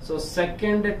ಮಾಡಿ. So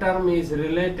second term is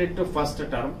related to first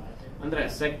term, ಅಂದ್ರೆ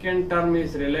second term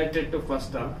is related to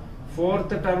first term.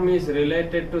 4th term is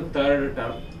related to third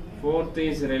term. 4th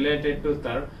is related to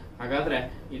third. ಹಾಗಾದ್ರೆ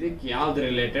ಇದಕ್ಕೆ ಯಾವ್ದು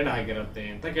related ಆಗಿರುತ್ತೆ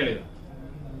ಅಂತ ಕೇಳಿದ್ರು.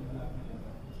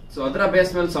 So ಅದರ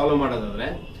ಬೇಸ್ ಮೇಲೆ ಸಾಲ್ವ್ ಮಾಡೋದಾದ್ರೆ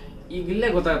ಈಗ ಇಲ್ಲೇ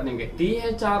ಗೊತ್ತಾಗುತ್ತೆ ನಿಮ್ಗೆ.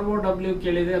 THROW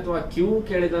ಕೇಳಿದೆ ಅಥವಾ ಕ್ಯೂ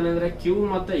ಕೇಳಿದಾನೆ ಅಂದ್ರೆ ಕ್ಯೂ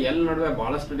ಮತ್ತೆ ಎಲ್ ನಡುವೆ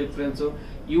ಬಹಳಷ್ಟು ಡಿಫ್ರೆನ್ಸ್.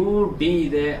 ಯು ಡಿ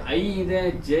ಇದೆ, ಐ ಇದೆ,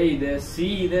 ಜೆ ಇದೆ, ಸಿ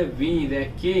ಇದೆ, ವಿ ಇದೆ,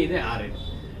 ಕೆ ಇದೆ, ಆರ್ ಇದೆ.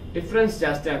 ಡಿಫ್ರೆನ್ಸ್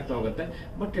ಜಾಸ್ತಿ ಆಗ್ತಾ ಹೋಗುತ್ತೆ.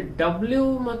 ಬಟ್ ಡಬ್ಲ್ಯೂ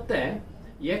ಮತ್ತೆ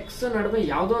ಎಕ್ಸ್ ನಡುವೆ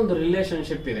ಯಾವ್ದೋ ಒಂದು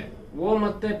ರಿಲೇಶನ್ಶಿಪ್ ಇದೆ. ಓ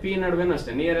ಮತ್ತೆ ಪಿ ನಡುವೆನೂ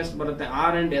ಅಷ್ಟೇ ನಿಯರೆಸ್ಟ್ ಬರುತ್ತೆ.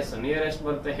 ಆರ್ ಅಂಡ್ ಎಸ್ ನಿಯರೆಸ್ಟ್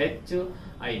ಬರುತ್ತೆ. ಹೆಚ್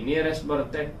ಐ ನಿಯರೆಸ್ಟ್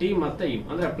ಬರುತ್ತೆ. ಟಿ ಮತ್ತೆ ಯು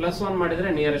ಅಂದ್ರೆ +1 ಮಾಡಿದ್ರೆ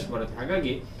ನಿಯರೆಸ್ಟ್ ಬರುತ್ತೆ.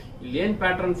 ಹಾಗಾಗಿ ಇಲ್ಲಿ ಏನ್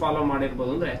ಪ್ಯಾಟರ್ನ್ ಫಾಲೋ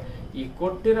ಮಾಡಿರ್ಬೋದು ಅಂದ್ರೆ, ಈ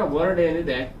ಕೊಟ್ಟಿರೋ ವರ್ಡ್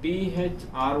ಏನಿದೆ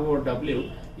THROW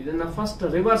ಇದನ್ನ ಫಸ್ಟ್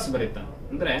ರಿವರ್ಸ್ ಬರೀತಾನೆ.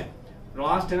 ಅಂದ್ರೆ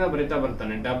ಲಾಸ್ಟ್ ಇಂದ ಬರೀತಾ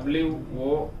ಬರ್ತಾನೆ.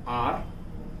 WORHT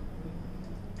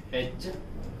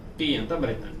ಅಂತ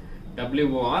ಬರೀತಾನೆ.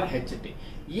 WORHT.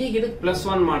 ಈಗ ಇದಕ್ಕೆ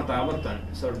 +1 ಮಾಡ್ತಾ ಬರ್ತಾನೆ.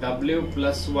 ಸೊ W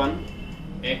 +1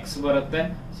 X ಬರುತ್ತೆ.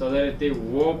 ಸೊ ಅದೇ ರೀತಿ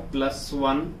O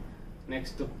 +1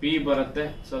 ನೆಕ್ಸ್ಟ್ P ಬರುತ್ತೆ.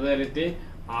 ಸೊ ಅದೇ ರೀತಿ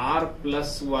R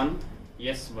 +1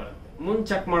 S ಬರುತ್ತೆ. ಮುಂದೆ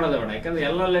ಚೆಕ್ ಮಾಡೋದೇ ಬೇಡ, ಯಾಕಂದ್ರೆ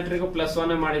ಎಲ್ಲ ಲೆಟರ್ಗೂ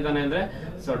 +1 ಮಾಡಿದಾನೆ ಅಂದ್ರೆ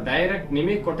ಸೊ ಡೈರೆಕ್ಟ್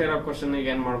ನಿಮಗೆ ಕೊಟ್ಟಿರೋ ಕ್ವಶನ್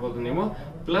ಏನ್ ಮಾಡ್ಬೋದು, ನೀವು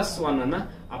 +1 ಅನ್ನ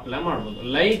ಅಪ್ಲೈ ಮಾಡ್ಬೋದು.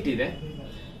 ಲೈಟ್ ಇದೆ,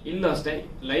 ಇಲ್ಲೂ ಅಷ್ಟೇ.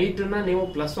 ಲೈಟ್ ನ ನೀವು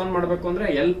 +1 ಮಾಡ್ಬೇಕು ಅಂದ್ರೆ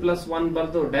L+1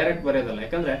 ಬರ್ದು ಡೈರೆಕ್ಟ್ ಬರೆಯೋದಲ್ಲ.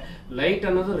 ಯಾಕಂದ್ರೆ ಲೈಟ್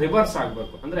ಅನ್ನೋದು ರಿವರ್ಸ್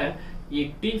ಆಗ್ಬೇಕು. ಅಂದ್ರೆ ಈ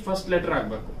ಟಿ ಫಸ್ಟ್ ಲೆಟರ್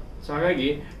ಆಗ್ಬೇಕು. ಸೊ ಹಾಗಾಗಿ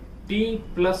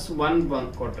T+1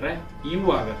 ಬಂದ್ ಕೊಟ್ರೆ ಯು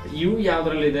ಆಗುತ್ತೆ. ಯು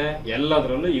ಯಾವ್ದ್ರಲ್ಲಿದೆ?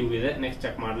 ಎಲ್ಲದ್ರಲ್ಲೂ ಯು ಇದೆ. ನೆಕ್ಸ್ಟ್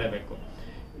ಚೆಕ್ ಮಾಡ್ಲೇಬೇಕು.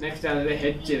 ನೆಕ್ಸ್ಟ್ ಯಾವ್ದಿದೆ?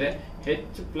 ಹೆಚ್ ಇದೆ.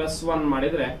 ಹೆಚ್ +1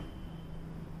 ಮಾಡಿದ್ರೆ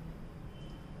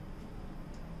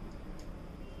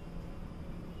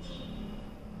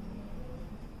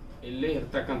ಇಲ್ಲಿ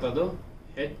ಇರ್ತಕ್ಕಂಥದ್ದು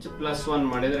H+1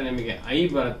 ಮಾಡಿದ್ರೆ ನಿಮಗೆ ಐ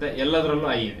ಬರುತ್ತೆ. ಎಲ್ಲದರಲ್ಲೂ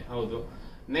ಐ ಇದೆ, ಹೌದು.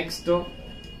 ನೆಕ್ಸ್ಟ್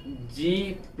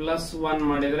G+1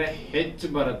 ಮಾಡಿದ್ರೆ ಹೆಚ್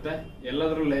ಬರುತ್ತೆ.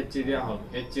 ಎಲ್ಲದರಲ್ಲೂ ಹೆಚ್ ಇದೆಯಾ? ಹೌದು,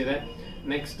 ಹೆಚ್ ಇದೆ.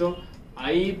 ನೆಕ್ಸ್ಟ್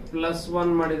I+1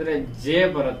 ಮಾಡಿದ್ರೆ ಜೆ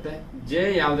ಬರುತ್ತೆ. ಜೆ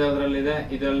ಯಾವ್ದಾವ್ದ್ರಲ್ಲಿದೆ?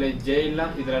 ಇದರಲ್ಲಿ ಜೆ ಇಲ್ಲ,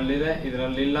 ಇದರಲ್ಲಿದೆ,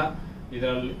 ಇದರಲ್ಲಿಲ್ಲ,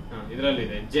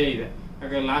 ಇದರಲ್ಲಿದೆ, ಜೆ ಇದೆ.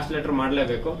 ಹಾಗಾಗಿ ಲಾಸ್ಟ್ ಲೆಟರ್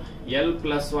ಮಾಡಲೇಬೇಕು.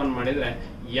 L+1 ಮಾಡಿದ್ರೆ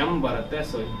ಎಂ ಬರುತ್ತೆ.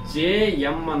 ಸೊ ಜೆ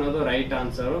ಎಂ ಅನ್ನೋದು ರೈಟ್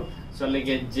ಆನ್ಸರ್. ಸೊ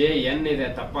ಅಲ್ಲಿಗೆ ಜೆ ಎನ್ ಇದೆ,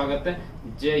 ತಪ್ಪಾಗುತ್ತೆ.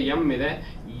 ಜೆ ಎಂ ಇದೆ.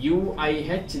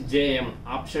 UIHJM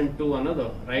ಆಪ್ಷನ್ 2 ಅನ್ನೋದು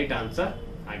ರೈಟ್ ಆನ್ಸರ್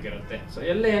ಆಗಿರುತ್ತೆ. ಸೊ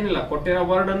ಎಲ್ಲ ಏನಿಲ್ಲ, ಕೊಟ್ಟಿರೋ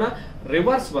ವರ್ಡ್ ಅನ್ನ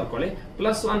ರಿವರ್ಸ್ ಬರ್ಕೊಳ್ಳಿ.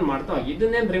 +1 ಮಾಡ್ತಾ ಹೋಗಿ.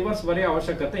 ಇದನ್ನೇನ್ ರಿವರ್ಸ್ ಬರೆಯೋ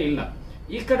ಅವಶ್ಯಕತೆ ಇಲ್ಲ.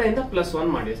 ಈ ಕಡೆಯಿಂದ +1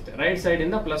 ಮಾಡಿ ಅಷ್ಟೇ. ರೈಟ್ ಸೈಡ್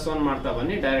ಇಂದ +1 ಮಾಡ್ತಾ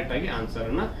ಬನ್ನಿ, ಡೈರೆಕ್ಟ್ ಆಗಿ ಆನ್ಸರ್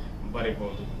ಅನ್ನ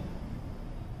ಬರಿಬಹುದು.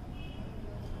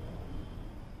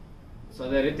 ಸೊ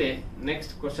ಅದೇ ರೀತಿ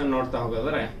ನೆಕ್ಸ್ಟ್ ಕ್ವಶನ್ ನೋಡ್ತಾ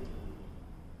ಹೋಗೋದ್ರೆ,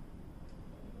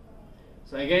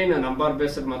 ಸೊ ಅಗೈನ್ ನಂಬರ್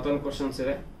ಬೇಸ್ಡ್ ಮತ್ತೊಂದು ಕ್ವಶನ್ಸ್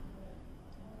ಇದೆ.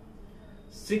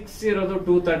 6 ಇರೋದು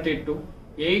 232,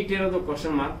 8 ಇರೋದು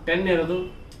ಕ್ವಶನ್ ಮಾರ್ಕ್, 10 ಇರೋದು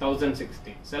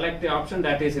 1060. Select the option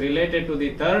that is related to the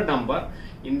third number.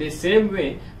 In the same way,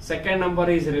 second number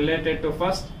is related to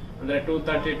first. Andre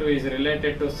 232 is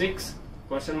related to 6,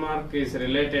 question mark is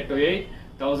related to 8,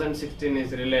 1016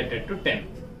 is related to 10.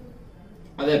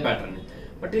 ಅದೇ pattern.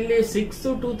 But ಇಲ್ಲಿ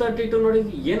 6 232 ನೋಡಿ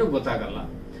ಏನು ಗೊತ್ತಾಗಲ್ಲ.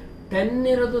 10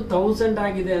 ಇರೋದು 1000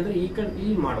 ಆಗಿದೆ ಅಂದ್ರೆ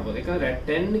ಇಲ್ಲಿ ಮಾಡಬಹುದು, ಯಾಕಂದ್ರೆ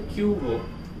 10 ಕ್ಯೂಬ್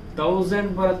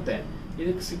 1000 ಬರುತ್ತೆ,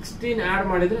 ಇದಕ್ಕೆ 16 ಆಡ್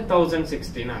ಮಾಡಿದ್ರೆ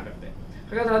 1016 ಆಗುತ್ತೆ.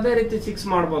 ಹಾಗಾದ್ರೆ ಅದೇ ರೀತಿ 6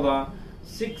 ಮಾಡಬಹುದಾ?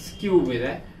 6 ಕ್ಯೂಬ್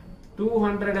ಇದೆ,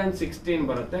 216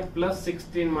 ಬರುತ್ತೆ, ಪ್ಲಸ್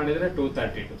 16 ಮಾಡಿದ್ರೆ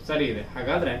 232. ಸರಿ ಇದೆ.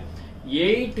 ಹಾಗಾದ್ರೆ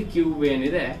 8 ಕ್ಯೂಬ್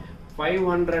ಏನಿದೆ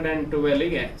 512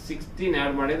 ಗೆ 16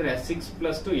 ಆಡ್ ಮಾಡಿದ್ರೆ 6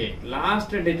 ಪ್ಲಸ್ 2 8.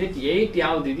 ಲಾಸ್ಟ್ ಡಿಜಿಟ್ 8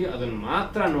 ಯಾವ್ದಿದೆಯೋ ಅದನ್ನ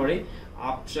ಮಾತ್ರ ನೋಡಿ.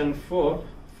 ಆಪ್ಷನ್ 4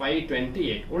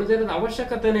 528. ಉಳಿದಿರೋದು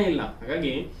ಅವಶ್ಯಕತೆನೇ ಇಲ್ಲ.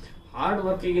 ಹಾಗಾಗಿ hard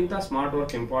ವರ್ಕಿಗಿಂತ smart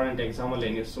work important. Exam ಅಲ್ಲಿ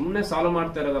ನೀವು ಸುಮ್ಮನೆ ಸಾಲ್ವ್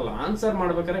ಮಾಡ್ತಾ ಇರೋದಲ್ಲ, ಆನ್ಸರ್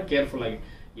ಮಾಡ್ಬೇಕಾದ್ರೆ ಕೇರ್ಫುಲ್ ಆಗಿ.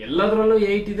 ಎಲ್ಲದರಲ್ಲೂ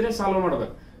 8 ಇದ್ರೆ ಸಾಲ್ವ್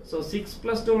ಮಾಡ್ಬೇಕು. ಸೊ 6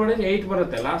 ಪ್ಲಸ್ 2 ಮಾಡಿದ್ರೆ 8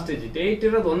 ಬರುತ್ತೆ, ಲಾಸ್ಟ್ ಡಿಜಿಟ್ 8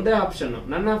 ಇರೋದು ಒಂದೇ ಆಪ್ಷನ್,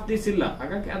 ನನ್ ಆಫ್ ದಿಸ್ ಇಲ್ಲ.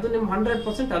 ಹಾಗಾಗಿ ಅದು ನಿಮ್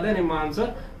 100% ಅದೇ ನಿಮ್ಮ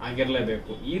ಆನ್ಸರ್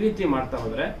ಆಗಿರ್ಲೇಬೇಕು. ಈ ರೀತಿ ಮಾಡ್ತಾ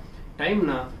ಹೋದ್ರೆ ಟೈಮ್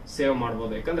ನ ಸೇವ್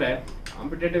ಮಾಡಬಹುದು. ಯಾಕಂದ್ರೆ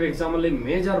ಕಾಂಪಿಟೇಟಿವ್ ಎಕ್ಸಾಮ್ ಅಲ್ಲಿ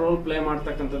major role play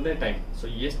ಮಾಡ್ತಕ್ಕಂಥದ್ದೇ time. So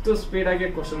ಎಷ್ಟು ಸ್ಪೀಡ್ ಆಗಿ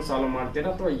ಕ್ವಶನ್ ಸಾಲ್ವ್ ಮಾಡ್ತೀರಾ,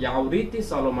 ಅಥವಾ ಯಾವ ರೀತಿ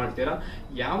ಸಾಲ್ವ್ ಮಾಡ್ತೀರಾ,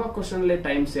 ಯಾವ ಕ್ವಶನ್ ಅಲ್ಲಿ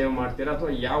ಟೈಮ್ ಸೇವ್ ಮಾಡ್ತೀರಾ,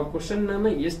 ಅಥವಾ ಯಾವ ಕ್ವಶನ್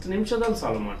ಅನ್ನ ಎಷ್ಟು ನಿಮಿಷದಲ್ಲಿ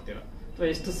ಸಾಲ್ವ್ ಮಾಡ್ತೀರಾ, ಅಥವಾ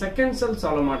ಎಷ್ಟು ಸೆಕೆಂಡ್ಸ್ ಅಲ್ಲಿ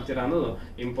ಸಾಲ್ವ್ ಮಾಡ್ತೀರಾ ಅನ್ನೋದು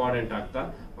ಇಂಪಾರ್ಟೆಂಟ್ ಆಗ್ತಾ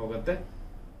ಹೋಗುತ್ತೆ.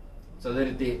 ಸೊ ಅದೇ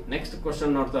ರೀತಿ ನೆಕ್ಸ್ಟ್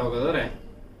ಕ್ವಶನ್ ನೋಡ್ತಾ ಹೋಗೋದ್ರೆ,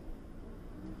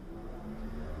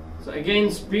 so again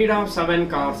speed of 7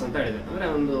 cars ಅಂತ ಹೇಳಿದೆ. ಅಂದ್ರೆ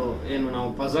ಒಂದು ಏನು ನಾವು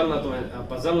ಪಜಲ್ ಅಥವಾ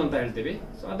ಪಜಲ್ ಅಂತ ಹೇಳ್ತೀವಿ.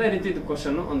 ಸೊ ಅದೇ ರೀತಿ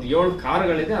ಕ್ವಶನ್, ಒಂದು 7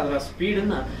 ಕಾರ್ಗಳಿದೆ, ಅದರ ಸ್ಪೀಡ್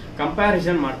ಅನ್ನ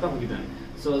ಕಂಪ್ಯಾರಿಸನ್ ಮಾಡ್ತಾ ಹೋಗಿದ್ದಾನೆ.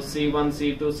 ಸೊ C1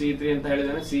 C2 C3 ಅಂತ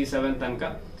ಹೇಳಿದಾನೆ, C7 ತನಕ.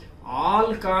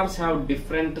 All cars have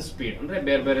different speed, ಅಂದ್ರೆ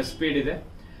ಬೇರೆ ಬೇರೆ ಸ್ಪೀಡ್ ಇದೆ.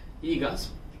 ಈಗ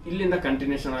ಇಲ್ಲಿಂದ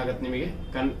ಕಂಟಿನ್ಯೂಷನ್ ಆಗುತ್ತೆ, ನಿಮಗೆ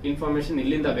ಇನ್ಫಾರ್ಮೇಶನ್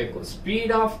ಇಲ್ಲಿಂದ ಬೇಕು.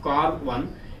 Speed of car 1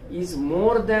 is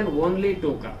more than only 2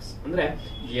 cars. ಅಂದ್ರೆ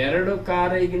 2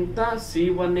 ಕಾರಿಗಿಂತ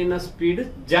C1 ನ ಸ್ಪೀಡ್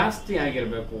ಜಾಸ್ತಿ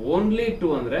ಆಗಿರ್ಬೇಕು. ಓನ್ಲಿ 2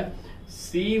 ಅಂದ್ರೆ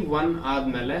C1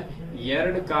 ಆದ್ಮೇಲೆ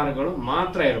 2 ಕಾರ್ಗಳು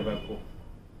ಮಾತ್ರ ಇರಬೇಕು.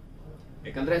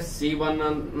 ಯಾಕಂದ್ರೆ C1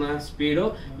 ನ ಸ್ಪೀಡು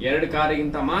 2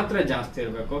 ಕಾರಿಗಿಂತ ಮಾತ್ರ ಜಾಸ್ತಿ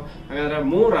ಇರಬೇಕು. ಹಾಗಾದ್ರೆ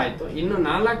 3 ಆಯ್ತು. ಇನ್ನು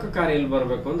 4 ಕಾರ್ ಎಲ್ಲಿ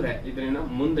ಬರ್ಬೇಕು ಅಂದ್ರೆ ಇದರಿಂದ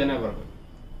ಮುಂದೆನೆ ಬರ್ಬೇಕು.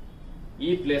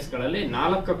 ಈ ಪ್ಲೇಸ್ ಗಳಲ್ಲಿ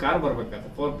 4 car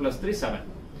ಬರ್ಬೇಕಾಗುತ್ತೆ. 4 + 3 7.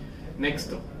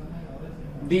 Next,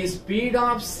 the speed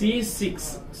of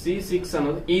C6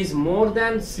 ಅನ್ನೋದು is more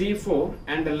than C4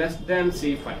 and less than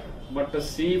C5. But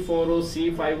C4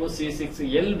 C5 C6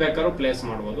 ಎಲ್ಲಿ ಬೇಕಾದ್ರೂ ಪ್ಲೇಸ್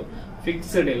ಮಾಡಬಹುದು,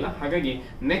 ಫಿಕ್ಸ್ಡ್ ಇಲ್ಲ. ಹಾಗಾಗಿ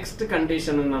ನೆಕ್ಸ್ಟ್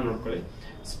ಕಂಡೀಷನ್ ಅನ್ನ ನೋಡ್ಕೊಳ್ಳಿ.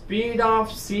 Speed of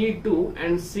C2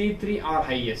 and C3 R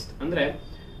highest. ಅಂದ್ರೆ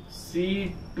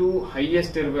C2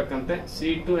 highest ಇರ್ಬೇಕಂತೆ,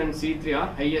 C2 and C3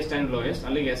 R highest and lowest.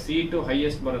 ಅಲ್ಲಿಗೆ C2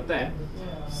 highest ಬರುತ್ತೆ,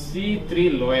 C3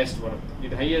 ಲೋಯೆಸ್ಟ್ ಬರುತ್ತೆ.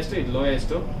 ಇದು ಹೈಯೆಸ್ಟ್, ಇದು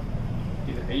ಲೋಯೆಸ್ಟ್.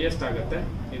 ಇದು ಹೈಯೆಸ್ಟ್ ಆಗುತ್ತೆ,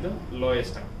 ಇದು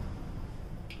ಲೋಯೆಸ್ಟ್ ಆಗುತ್ತೆ.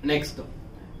 ನೆಕ್ಸ್ಟ್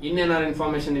ಇನ್ನೇನಾದ್ರು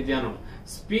ಇನ್ಫಾರ್ಮೇಶನ್ ಇದೆಯಾ ನೋಡಿ.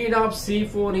 Speed of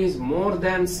C4 is more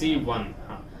than C1.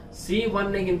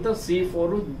 C1 ಗಿಂತ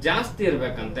C4 ಜಾಸ್ತಿ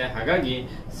ಇರ್ಬೇಕಂತೆ. ಹಾಗಾಗಿ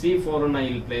C4 ನ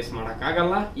ಇಲ್ಲಿ ಪ್ಲೇಸ್ ಮಾಡಕ್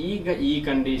ಆಗಲ್ಲ. ಈಗ ಈ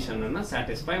ಕಂಡೀಷನ್ ಅನ್ನ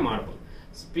ಸ್ಯಾಟಿಸ್ಫೈ ಮಾಡಬಹುದು.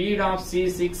 Speed of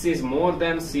C6 is more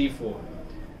than C4.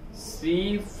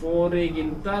 C4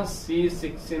 ಗಿಂತ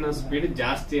C6 ನ ಸ್ಪೀಡ್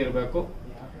ಜಾಸ್ತಿ ಇರಬೇಕು.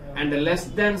 And less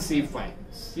than C5.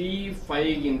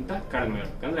 C5 ಗಿಂತ ಕಡಿಮೆ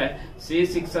ಇರಬೇಕು. ಅಂದ್ರೆ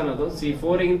C6 ಅನ್ನೋದು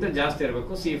C4 ಗಿಂತ ಜಾಸ್ತಿ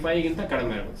ಇರಬೇಕು, C5 ಗಿಂತ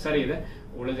ಕಡಿಮೆ ಇರಬೇಕು. ಸರಿ ಇದೆ.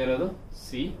 ಉಳಿದಿರೋದು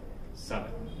C7.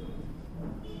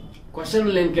 ಕ್ವಶನ್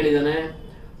ಅಲ್ಲಿ ಏನ್ ಕೇಳಿದಾನೆ,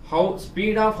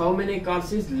 speed of how many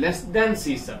cars is less than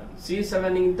C7.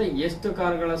 C7 ಗಿಂತ ಎಷ್ಟು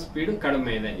ಕಾರ್ಗಳ ಸ್ಪೀಡ್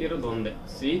ಕಡಿಮೆ ಇದೆ, ಇರೋದು ಒಂದೇ,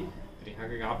 C3.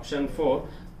 ಹಾಗಾಗಿ ಆಪ್ಷನ್ 4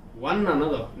 1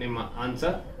 ಅನ್ನೋದು ನಿಮ್ಮ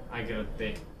ಆನ್ಸರ್ ಆಗಿರುತ್ತೆ.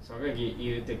 ಸೊ ಹಾಗಾಗಿ ಈ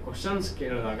ರೀತಿ ಕ್ವಶನ್ಸ್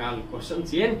ಕೇಳಿದಾಗ ಅಲ್ಲಿ ಕ್ವಶನ್ಸ್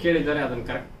ಏನ್ ಕೇಳಿದ್ದಾರೆ ಅದನ್ನ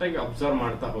ಕರೆಕ್ಟ್ ಆಗಿ ಅಬ್ಸರ್ವ್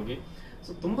ಮಾಡ್ತಾ ಹೋಗಿ.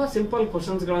 ಸೊ ತುಂಬಾ ಸಿಂಪಲ್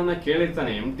ಕ್ವಶನ್ಸ್ ಗಳನ್ನ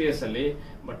ಕೇಳಿರ್ತಾನೆ MTS ಅಲ್ಲಿ.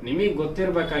 ಬಟ್ ನಿಮಗೆ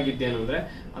ಗೊತ್ತಿರಬೇಕಾಗಿದ್ದೇನಂದ್ರೆ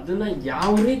ಅದನ್ನ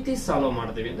ಯಾವ ರೀತಿ ಸಾಲ್ವ್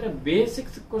ಮಾಡ್ತೀವಿ ಅಂದ್ರೆ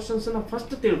ಬೇಸಿಕ್ಸ್ ಕ್ವಶನ್ಸ್ ನ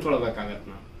ಫಸ್ಟ್ ತಿಳ್ಕೊಳ್ಬೇಕಾಗತ್ತೆ.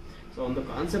 ನಾನು ಸೊ ಒಂದು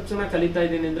ಕಾನ್ಸೆಪ್ಟ್ಸ್ ನ ಕಲಿತಾ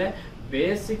ಇದ್ದೀನಿ ಅಂದ್ರೆ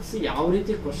ಬೇಸಿಕ್ಸ್ ಯಾವ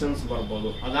ರೀತಿ ಕ್ವಶನ್ಸ್ ಬರ್ಬೋದು,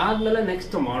 ಅದಾದ್ಮೇಲೆ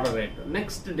ನೆಕ್ಸ್ಟ್ ಮಾಡರೇಟ್,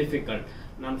 ನೆಕ್ಸ್ಟ್ ಡಿಫಿಕಲ್ಟ್.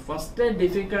 ನಾನು ಫಸ್ಟೇ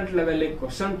ಡಿಫಿಕಲ್ಟ್ ಲೆವೆಲ್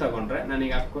ಕ್ವಶನ್ ತಗೊಂಡ್ರೆ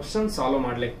ನನಗೆ ಆ ಕ್ವಶನ್ ಸಾಲ್ವ್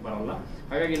ಮಾಡ್ಲಿಕ್ಕೆ ಬರಲ್ಲ.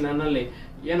 ಹಾಗಾಗಿ ನನ್ನಲ್ಲಿ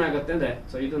ಏನಾಗುತ್ತೆ ಅಂದ್ರೆ,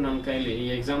 ಸೊ ಇದು ನನ್ನ ಕೈಲಿ ಈ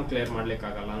ಎಕ್ಸಾಮ್ ಕ್ಲಿಯರ್ ಮಾಡ್ಲಿಕ್ಕೆ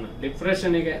ಆಗಲ್ಲ.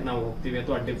 ಡಿಪ್ರೆಷನ್ ಗೆ ನಾವು ಹೋಗ್ತೀವಿ,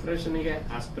 ಅಥವಾ ಡಿಪ್ರೆಷನ್ ಗೆ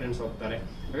ಆಸ್ಪಿರೆಂಟ್ಸ್ ಹೋಗ್ತಾರೆ.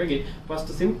 ಹಾಗಾಗಿ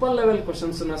ಫಸ್ಟ್ ಸಿಂಪಲ್ ಲೆವೆಲ್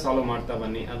ಕ್ವಶನ್ಸ್ ನ ಸಾಲ್ವ್ ಮಾಡ್ತಾ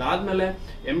ಬನ್ನಿ. ಅದಾದ್ಮೇಲೆ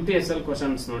MTSL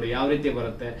ಕ್ವಶನ್ಸ್ ನೋಡಿ ಯಾವ ರೀತಿ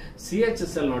ಬರುತ್ತೆ,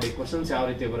 CHSL ನೋಡಿ ಕ್ವಶನ್ಸ್ ಯಾವ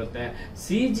ರೀತಿ ಬರುತ್ತೆ,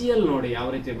 CGL ನೋಡಿ ಯಾವ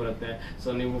ರೀತಿ ಬರುತ್ತೆ.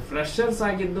 ಸೊ ನೀವು ಫ್ರೆಶರ್ಸ್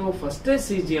ಆಗಿದ್ದು ಫಸ್ಟೇ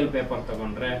CGL ಪೇಪರ್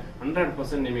ತಗೊಂಡ್ರೆ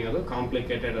 100% ನಿಮಗೆ ಅದು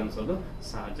ಕಾಂಪ್ಲಿಕೇಟೆಡ್ ಅನ್ಸೋದು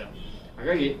ಸಹಜ.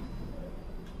 ಹಾಗಾಗಿ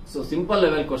ಸೊ ಸಿಂಪಲ್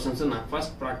ಲೆವೆಲ್ ಕ್ವಶನ್ಸ್ ನ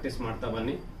ಫಸ್ಟ್ ಪ್ರಾಕ್ಟೀಸ್ ಮಾಡ್ತಾ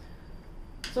ಬನ್ನಿ.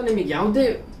 ಸೊ ನಿಮಗೆ ಯಾವುದೇ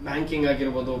ಬ್ಯಾಂಕಿಂಗ್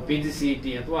ಆಗಿರ್ಬೋದು, PGCET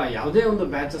ಅಥವಾ ಯಾವುದೇ ಒಂದು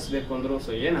ಬ್ಯಾಚಸ್ ಬೇಕು ಅಂದ್ರು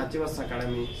ಸೊ ಏನ್ ಅಚೀವರ್ಸ್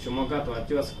ಅಕಾಡೆಮಿ ಶಿವಮೊಗ್ಗ ಅಥವಾ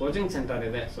ಅಚೀವರ್ಸ್ ಕೋಚಿಂಗ್ ಸೆಂಟರ್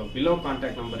ಇದೆ, ಸೊ ಬಿಲೋ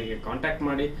ಕಾಂಟ್ಯಾಕ್ಟ್ ನಂಬರ್ಗೆ ಕಾಂಟ್ಯಾಕ್ಟ್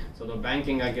ಮಾಡಿ. ಸೊ ಅದು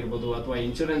ಬ್ಯಾಂಕಿಂಗ್ ಆಗಿರ್ಬೋದು ಅಥವಾ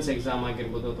ಇನ್ಶೂರೆನ್ಸ್ ಎಕ್ಸಾಮ್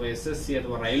ಆಗಿರ್ಬೋದು ಅಥವಾ SSC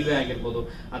ಅಥವಾ ರೈಲ್ವೆ ಆಗಿರ್ಬೋದು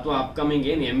ಅಥವಾ ಅಪ್ಕಮಿಂಗ್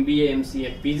ಏನ್ MBA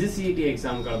MCA PGCET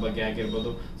ಎಕ್ಸಾಮ್ಗಳ ಬಗ್ಗೆ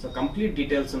ಆಗಿರ್ಬೋದು, ಸೊ ಕಂಪ್ಲೀಟ್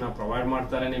ಡೀಟೇಲ್ಸ್ ನ ಪ್ರೊವೈಡ್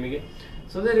ಮಾಡ್ತಾರೆ ನಿಮಗೆ.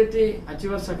 ಸೊ ಅದೇ ರೀತಿ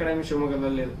ಅಚೀವರ್ಸ್ ಅಕಾಡೆಮಿ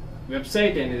ಶಿವಮೊಗ್ಗದಲ್ಲಿ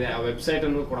ವೆಬ್ಸೈಟ್ ಏನಿದೆ ಆ ವೆಬ್ಸೈಟ್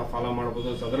ಅನ್ನು ಕೂಡ ಫಾಲೋ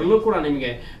ಮಾಡಬಹುದು. ಸೊ ಅದರಲ್ಲೂ ಕೂಡ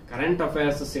ನಿಮಗೆ ಕರೆಂಟ್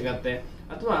ಅಫೇರ್ಸ್ ಸಿಗತ್ತೆ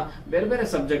ಅಥವಾ ಬೇರೆ ಬೇರೆ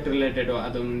ಸಬ್ಜೆಕ್ಟ್ ರಿಲೇಟೆಡ್,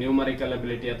 ಅದು ನ್ಯೂಮರಿಕಲ್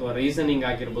ಅಬಿಲಿಟಿ ಅಥವಾ ರೀಸನಿಂಗ್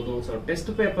ಆಗಿರ್ಬೋದು. ಸೊ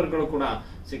ಟೆಸ್ಟ್ ಪೇಪರ್ಗಳು ಕೂಡ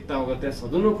ಸಿಗ್ತಾ ಹೋಗುತ್ತೆ, ಸೊ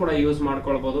ಅದನ್ನು ಕೂಡ ಯೂಸ್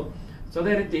ಮಾಡ್ಕೊಳ್ಬಹುದು. ಸೊ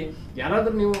ಅದೇ ರೀತಿ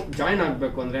ಯಾರಾದ್ರೂ ನೀವು ಜಾಯಿನ್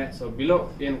ಆಗ್ಬೇಕು ಅಂದ್ರೆ ಸೊ ಬಿಲೋ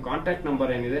ಏನ್ ಕಾಂಟ್ಯಾಕ್ಟ್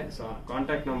ನಂಬರ್ ಏನಿದೆ, ಸೊ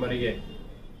ಕಾಂಟ್ಯಾಕ್ಟ್ ನಂಬರಿಗೆ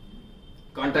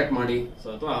ಕಾಂಟ್ಯಾಕ್ಟ್ ಮಾಡಿ. ಸೊ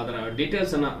ಅಥವಾ ಅದರ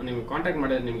ಡೀಟೇಲ್ಸ್ ಅನ್ನ ನೀವು ಕಾಂಟ್ಯಾಕ್ಟ್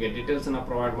ಮಾಡಿದ್ರೆ ನಿಮಗೆ ಡೀಟೇಲ್ಸ್ ಅನ್ನ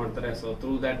ಪ್ರೊವೈಡ್ ಮಾಡ್ತಾರೆ. ಸೊ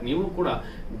ಥ್ರೂ ದಟ್ ನೀವು ಕೂಡ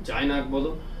ಜಾಯಿನ್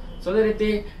ಆಗ್ಬೋದು. ಸೊ ಅದೇ ರೀತಿ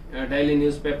ಡೈಲಿ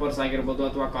ನ್ಯೂಸ್ ಪೇಪರ್ಸ್ ಆಗಿರ್ಬೋದು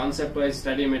ಅಥವಾ ಕಾನ್ಸೆಪ್ಟ್ ವೈಸ್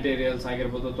ಸ್ಟಡಿ ಮೆಟೀರಿಯಲ್ಸ್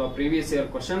ಆಗಿರ್ಬೋದು ಅಥವಾ ಪ್ರೀವಿಯಸ್ ಇಯರ್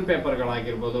ಕ್ವಶನ್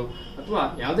ಪೇಪರ್ಗಳಾಗಿರ್ಬೋದು ಅಥವಾ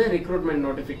ಯಾವುದೇ ರಿಕ್ರೂಟ್ಮೆಂಟ್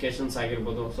ನೋಟಿಫಿಕೇಶನ್ಸ್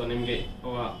ಆಗಿರ್ಬೋದು, ಸೊ ನಿಮಗೆ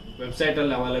ವೆಬ್ಸೈಟ್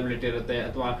ಅಲ್ಲಿ ಅವೈಲಬಿಲಿಟಿ ಇರುತ್ತೆ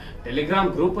ಅಥವಾ ಟೆಲಿಗ್ರಾಮ್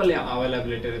ಗ್ರೂಪ್ ಅಲ್ಲಿ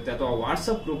ಅವೈಲಬಿಲಿಟಿ ಇರುತ್ತೆ ಅಥವಾ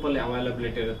ವಾಟ್ಸ್ಆಪ್ ಗ್ರೂಪ್ ಅಲ್ಲಿ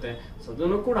ಅವೈಲಬಿಲಿಟಿ ಇರುತ್ತೆ. ಸೊ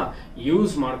ಅದನ್ನು ಕೂಡ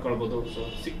ಯೂಸ್ ಮಾಡ್ಕೊಳ್ಬಹುದು. ಸೊ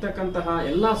ಸಿಗ್ತಕ್ಕಂತಹ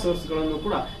ಎಲ್ಲಾ ಸೋರ್ಸ್ ಗಳನ್ನು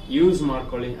ಕೂಡ ಯೂಸ್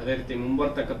ಮಾಡ್ಕೊಳ್ಳಿ. ಅದೇ ರೀತಿ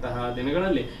ಮುಂಬರ್ತಕ್ಕಂತಹ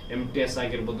ದಿನಗಳಲ್ಲಿ MTS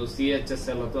ಆಗಿರ್ಬೋದು,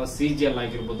 CHSL ಅಥವಾ CGL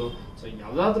ಆಗಿರ್ಬೋದು, ಸೊ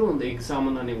ಯಾವ್ದಾದ್ರು ಒಂದು ಎಕ್ಸಾಮ್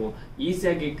ಅನ್ನ ನೀವು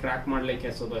ಈಸಿಯಾಗಿ ಕ್ರ್ಯಾಕ್ ಮಾಡ್ಲಿಕ್ಕೆ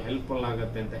ಸೊ ಅದು ಹೆಲ್ಪ್ಫುಲ್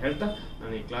ಆಗುತ್ತೆ ಅಂತ ಹೇಳ್ತಾ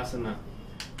ನಾನು ಈ ಕ್ಲಾಸ್ ಅನ್ನ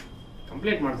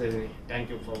ಕಂಪ್ಲೀಟ್ ಮಾಡ್ತಾ ಇದ್ದೀನಿ. Thank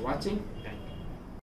you for watching.